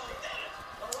blow.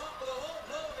 The Rock with a low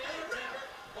blow of the Undertaker,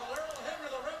 while Earl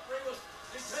Hebner, the referee, was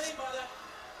detained by that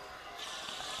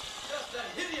just a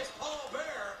hideous Paul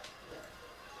Bearer.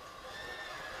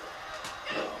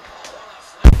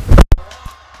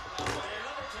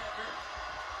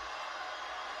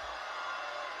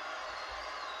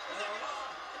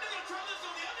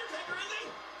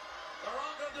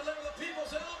 Deliver the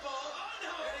people's elbow,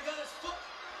 and he got his foot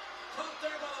caught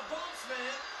there by the boss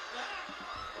man,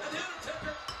 and the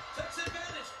Undertaker takes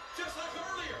advantage, just like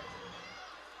earlier.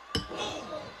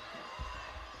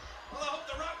 Well, I hope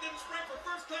the Rock didn't spring for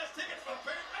first-class tickets for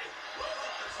apparently.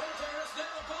 Undertaker is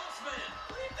now the boss man.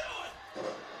 What are you doing?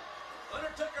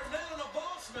 Undertaker now the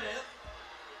boss man.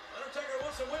 Undertaker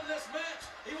wants to win this match.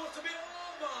 He wants to be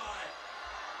all by.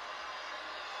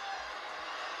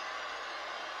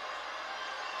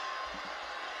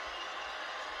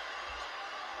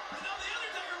 I know the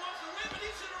Undertaker wants to win, but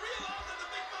he should have realized that the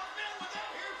Big Boss Man was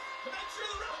out here to make sure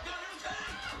the Rock got his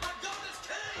Kane. My God, it's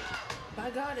Kane. By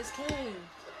God, it's Kane.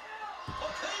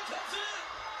 Oh, Kane comes in.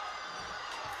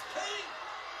 Kane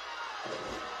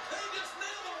just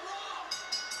nailed the Rock.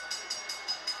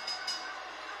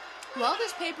 While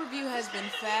this pay-per-view has been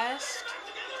fast, I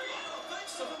don't think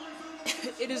so.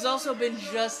 it has also been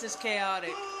just as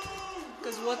chaotic.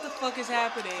 Because what the fuck is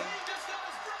happening? Kane just got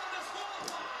his brother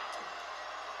disqualified.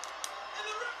 And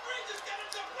the referee just got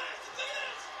himself blasted. Look at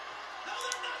this. No,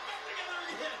 they're not back together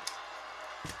again.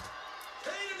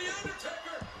 Kane and the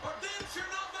Undertaker are damn sure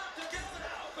not back together.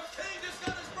 But Kane just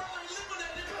got his brother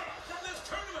eliminated from this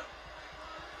tournament.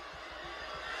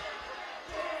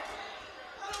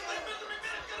 I don't think Mr.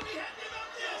 McMahon's going to be happy about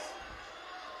this.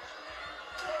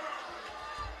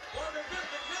 Well,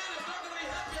 McMahon is not going to be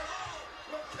happy at all.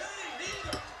 But Kane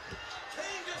either.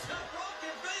 Kane just helped Rock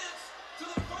advance to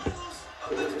the finals of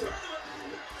this tournament.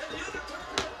 And the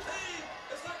Undertaker and Kane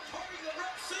is like parting the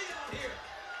Red Sea out here.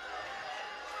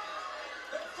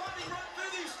 They're fighting right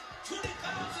through these 20,000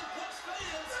 plus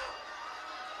fans.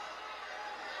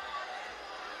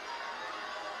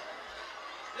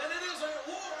 And it is a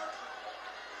war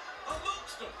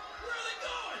amongst them. Where are they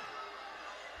going?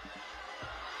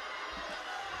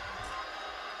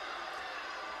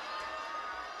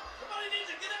 Somebody needs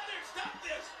to get out there and stop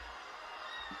this.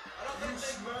 I don't think You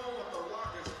they smell what the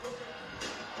Rock is cooking?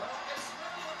 well, I can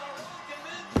smell that the Rock and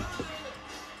Mankind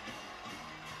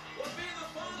will be in the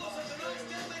finals of tonight's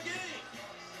Deadly Game.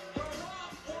 The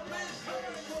Rock or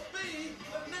Mankind will be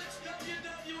the next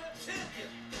WWF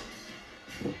champion.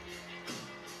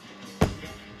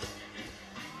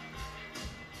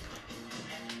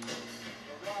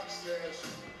 The Rock says.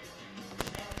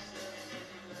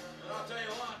 And I'll tell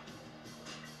you what.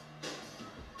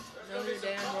 There's Know gonna be your some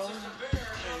damn crosses role to bear now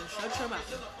and that shut the your Rock mouth.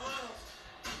 is in the finals.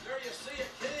 There you see it,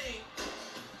 Kane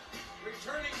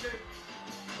returning to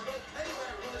for no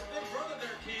payback with his big brother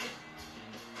there, King.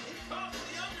 He cost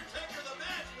the Undertaker the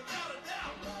match without a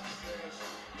doubt.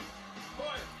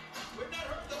 Boy, we've not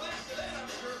heard the last of that, I'm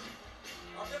sure.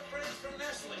 Our good friends from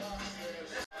Nestle.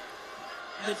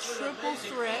 The Triple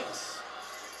Threat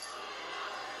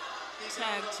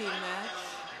Tag Team match.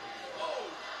 Oh,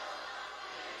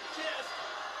 just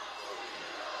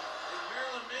The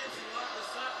Marilyn Manson Lock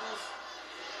Disciples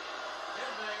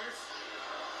Headbangers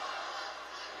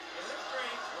it looks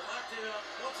great. would like to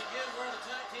once again wear the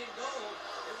tag team gold.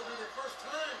 It will be the first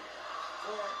time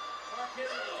for Mark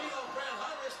Henry and D'Lo Brown.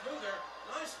 High risk move there.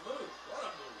 Nice move. What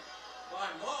a move by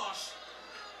Mosh.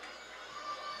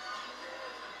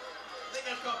 I think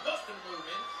that's called busting move,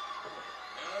 man.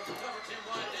 Now there's a cover Tim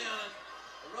White down, and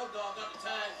the Road Dogg got the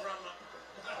tag from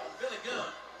Billy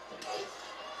Gunn. I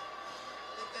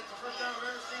think that's the first time I've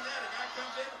ever seen that. A guy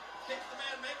comes in, kicks the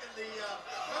man making the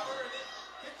cover, and then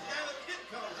kicks the guy that was getting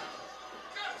covered.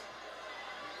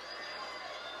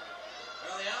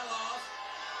 Well, the Outlaws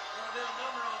going to do a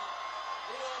number on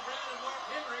D'Lo Brown and Mark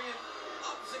Henry in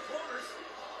opposite corners.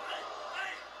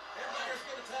 Headbangers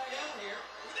get a tag out here.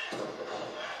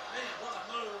 Man, what a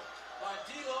move by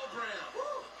D'Lo Brown.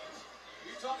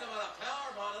 You talking about a power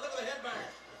bomb. Look at the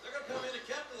Headbangers. They're going to come in and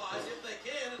capitalize if they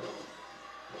can. It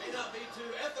may not be too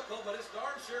ethical, but it's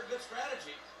darn sure good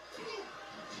strategy.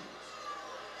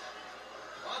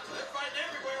 Lots of they're fighting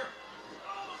everywhere.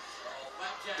 Oh,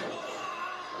 flapjack.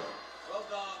 Road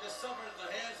Dogg just suffered at the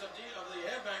hands of the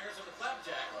Headbangers and the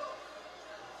flapjack.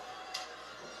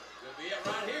 be it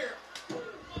right here.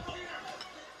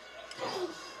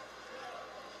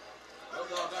 Road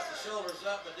Dogg got the shoulders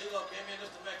up, but D'Lo came in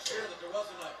just to make sure that there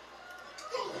wasn't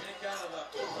any kind of a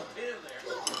pin there.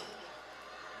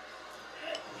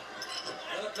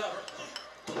 Another cover.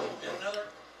 And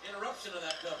another interruption of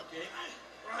that cover, King.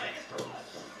 Right.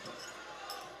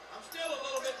 I'm still a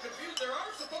little bit confused. There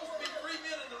are supposed to be 3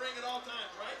 men in the ring at all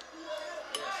times, right?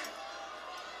 Yes.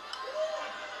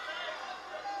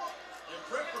 And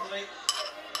preferably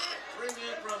 3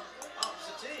 men from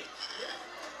opposite teams.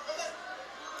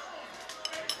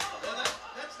 Well,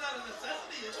 that's not a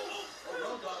necessity, is it?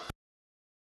 Well, Road Dogg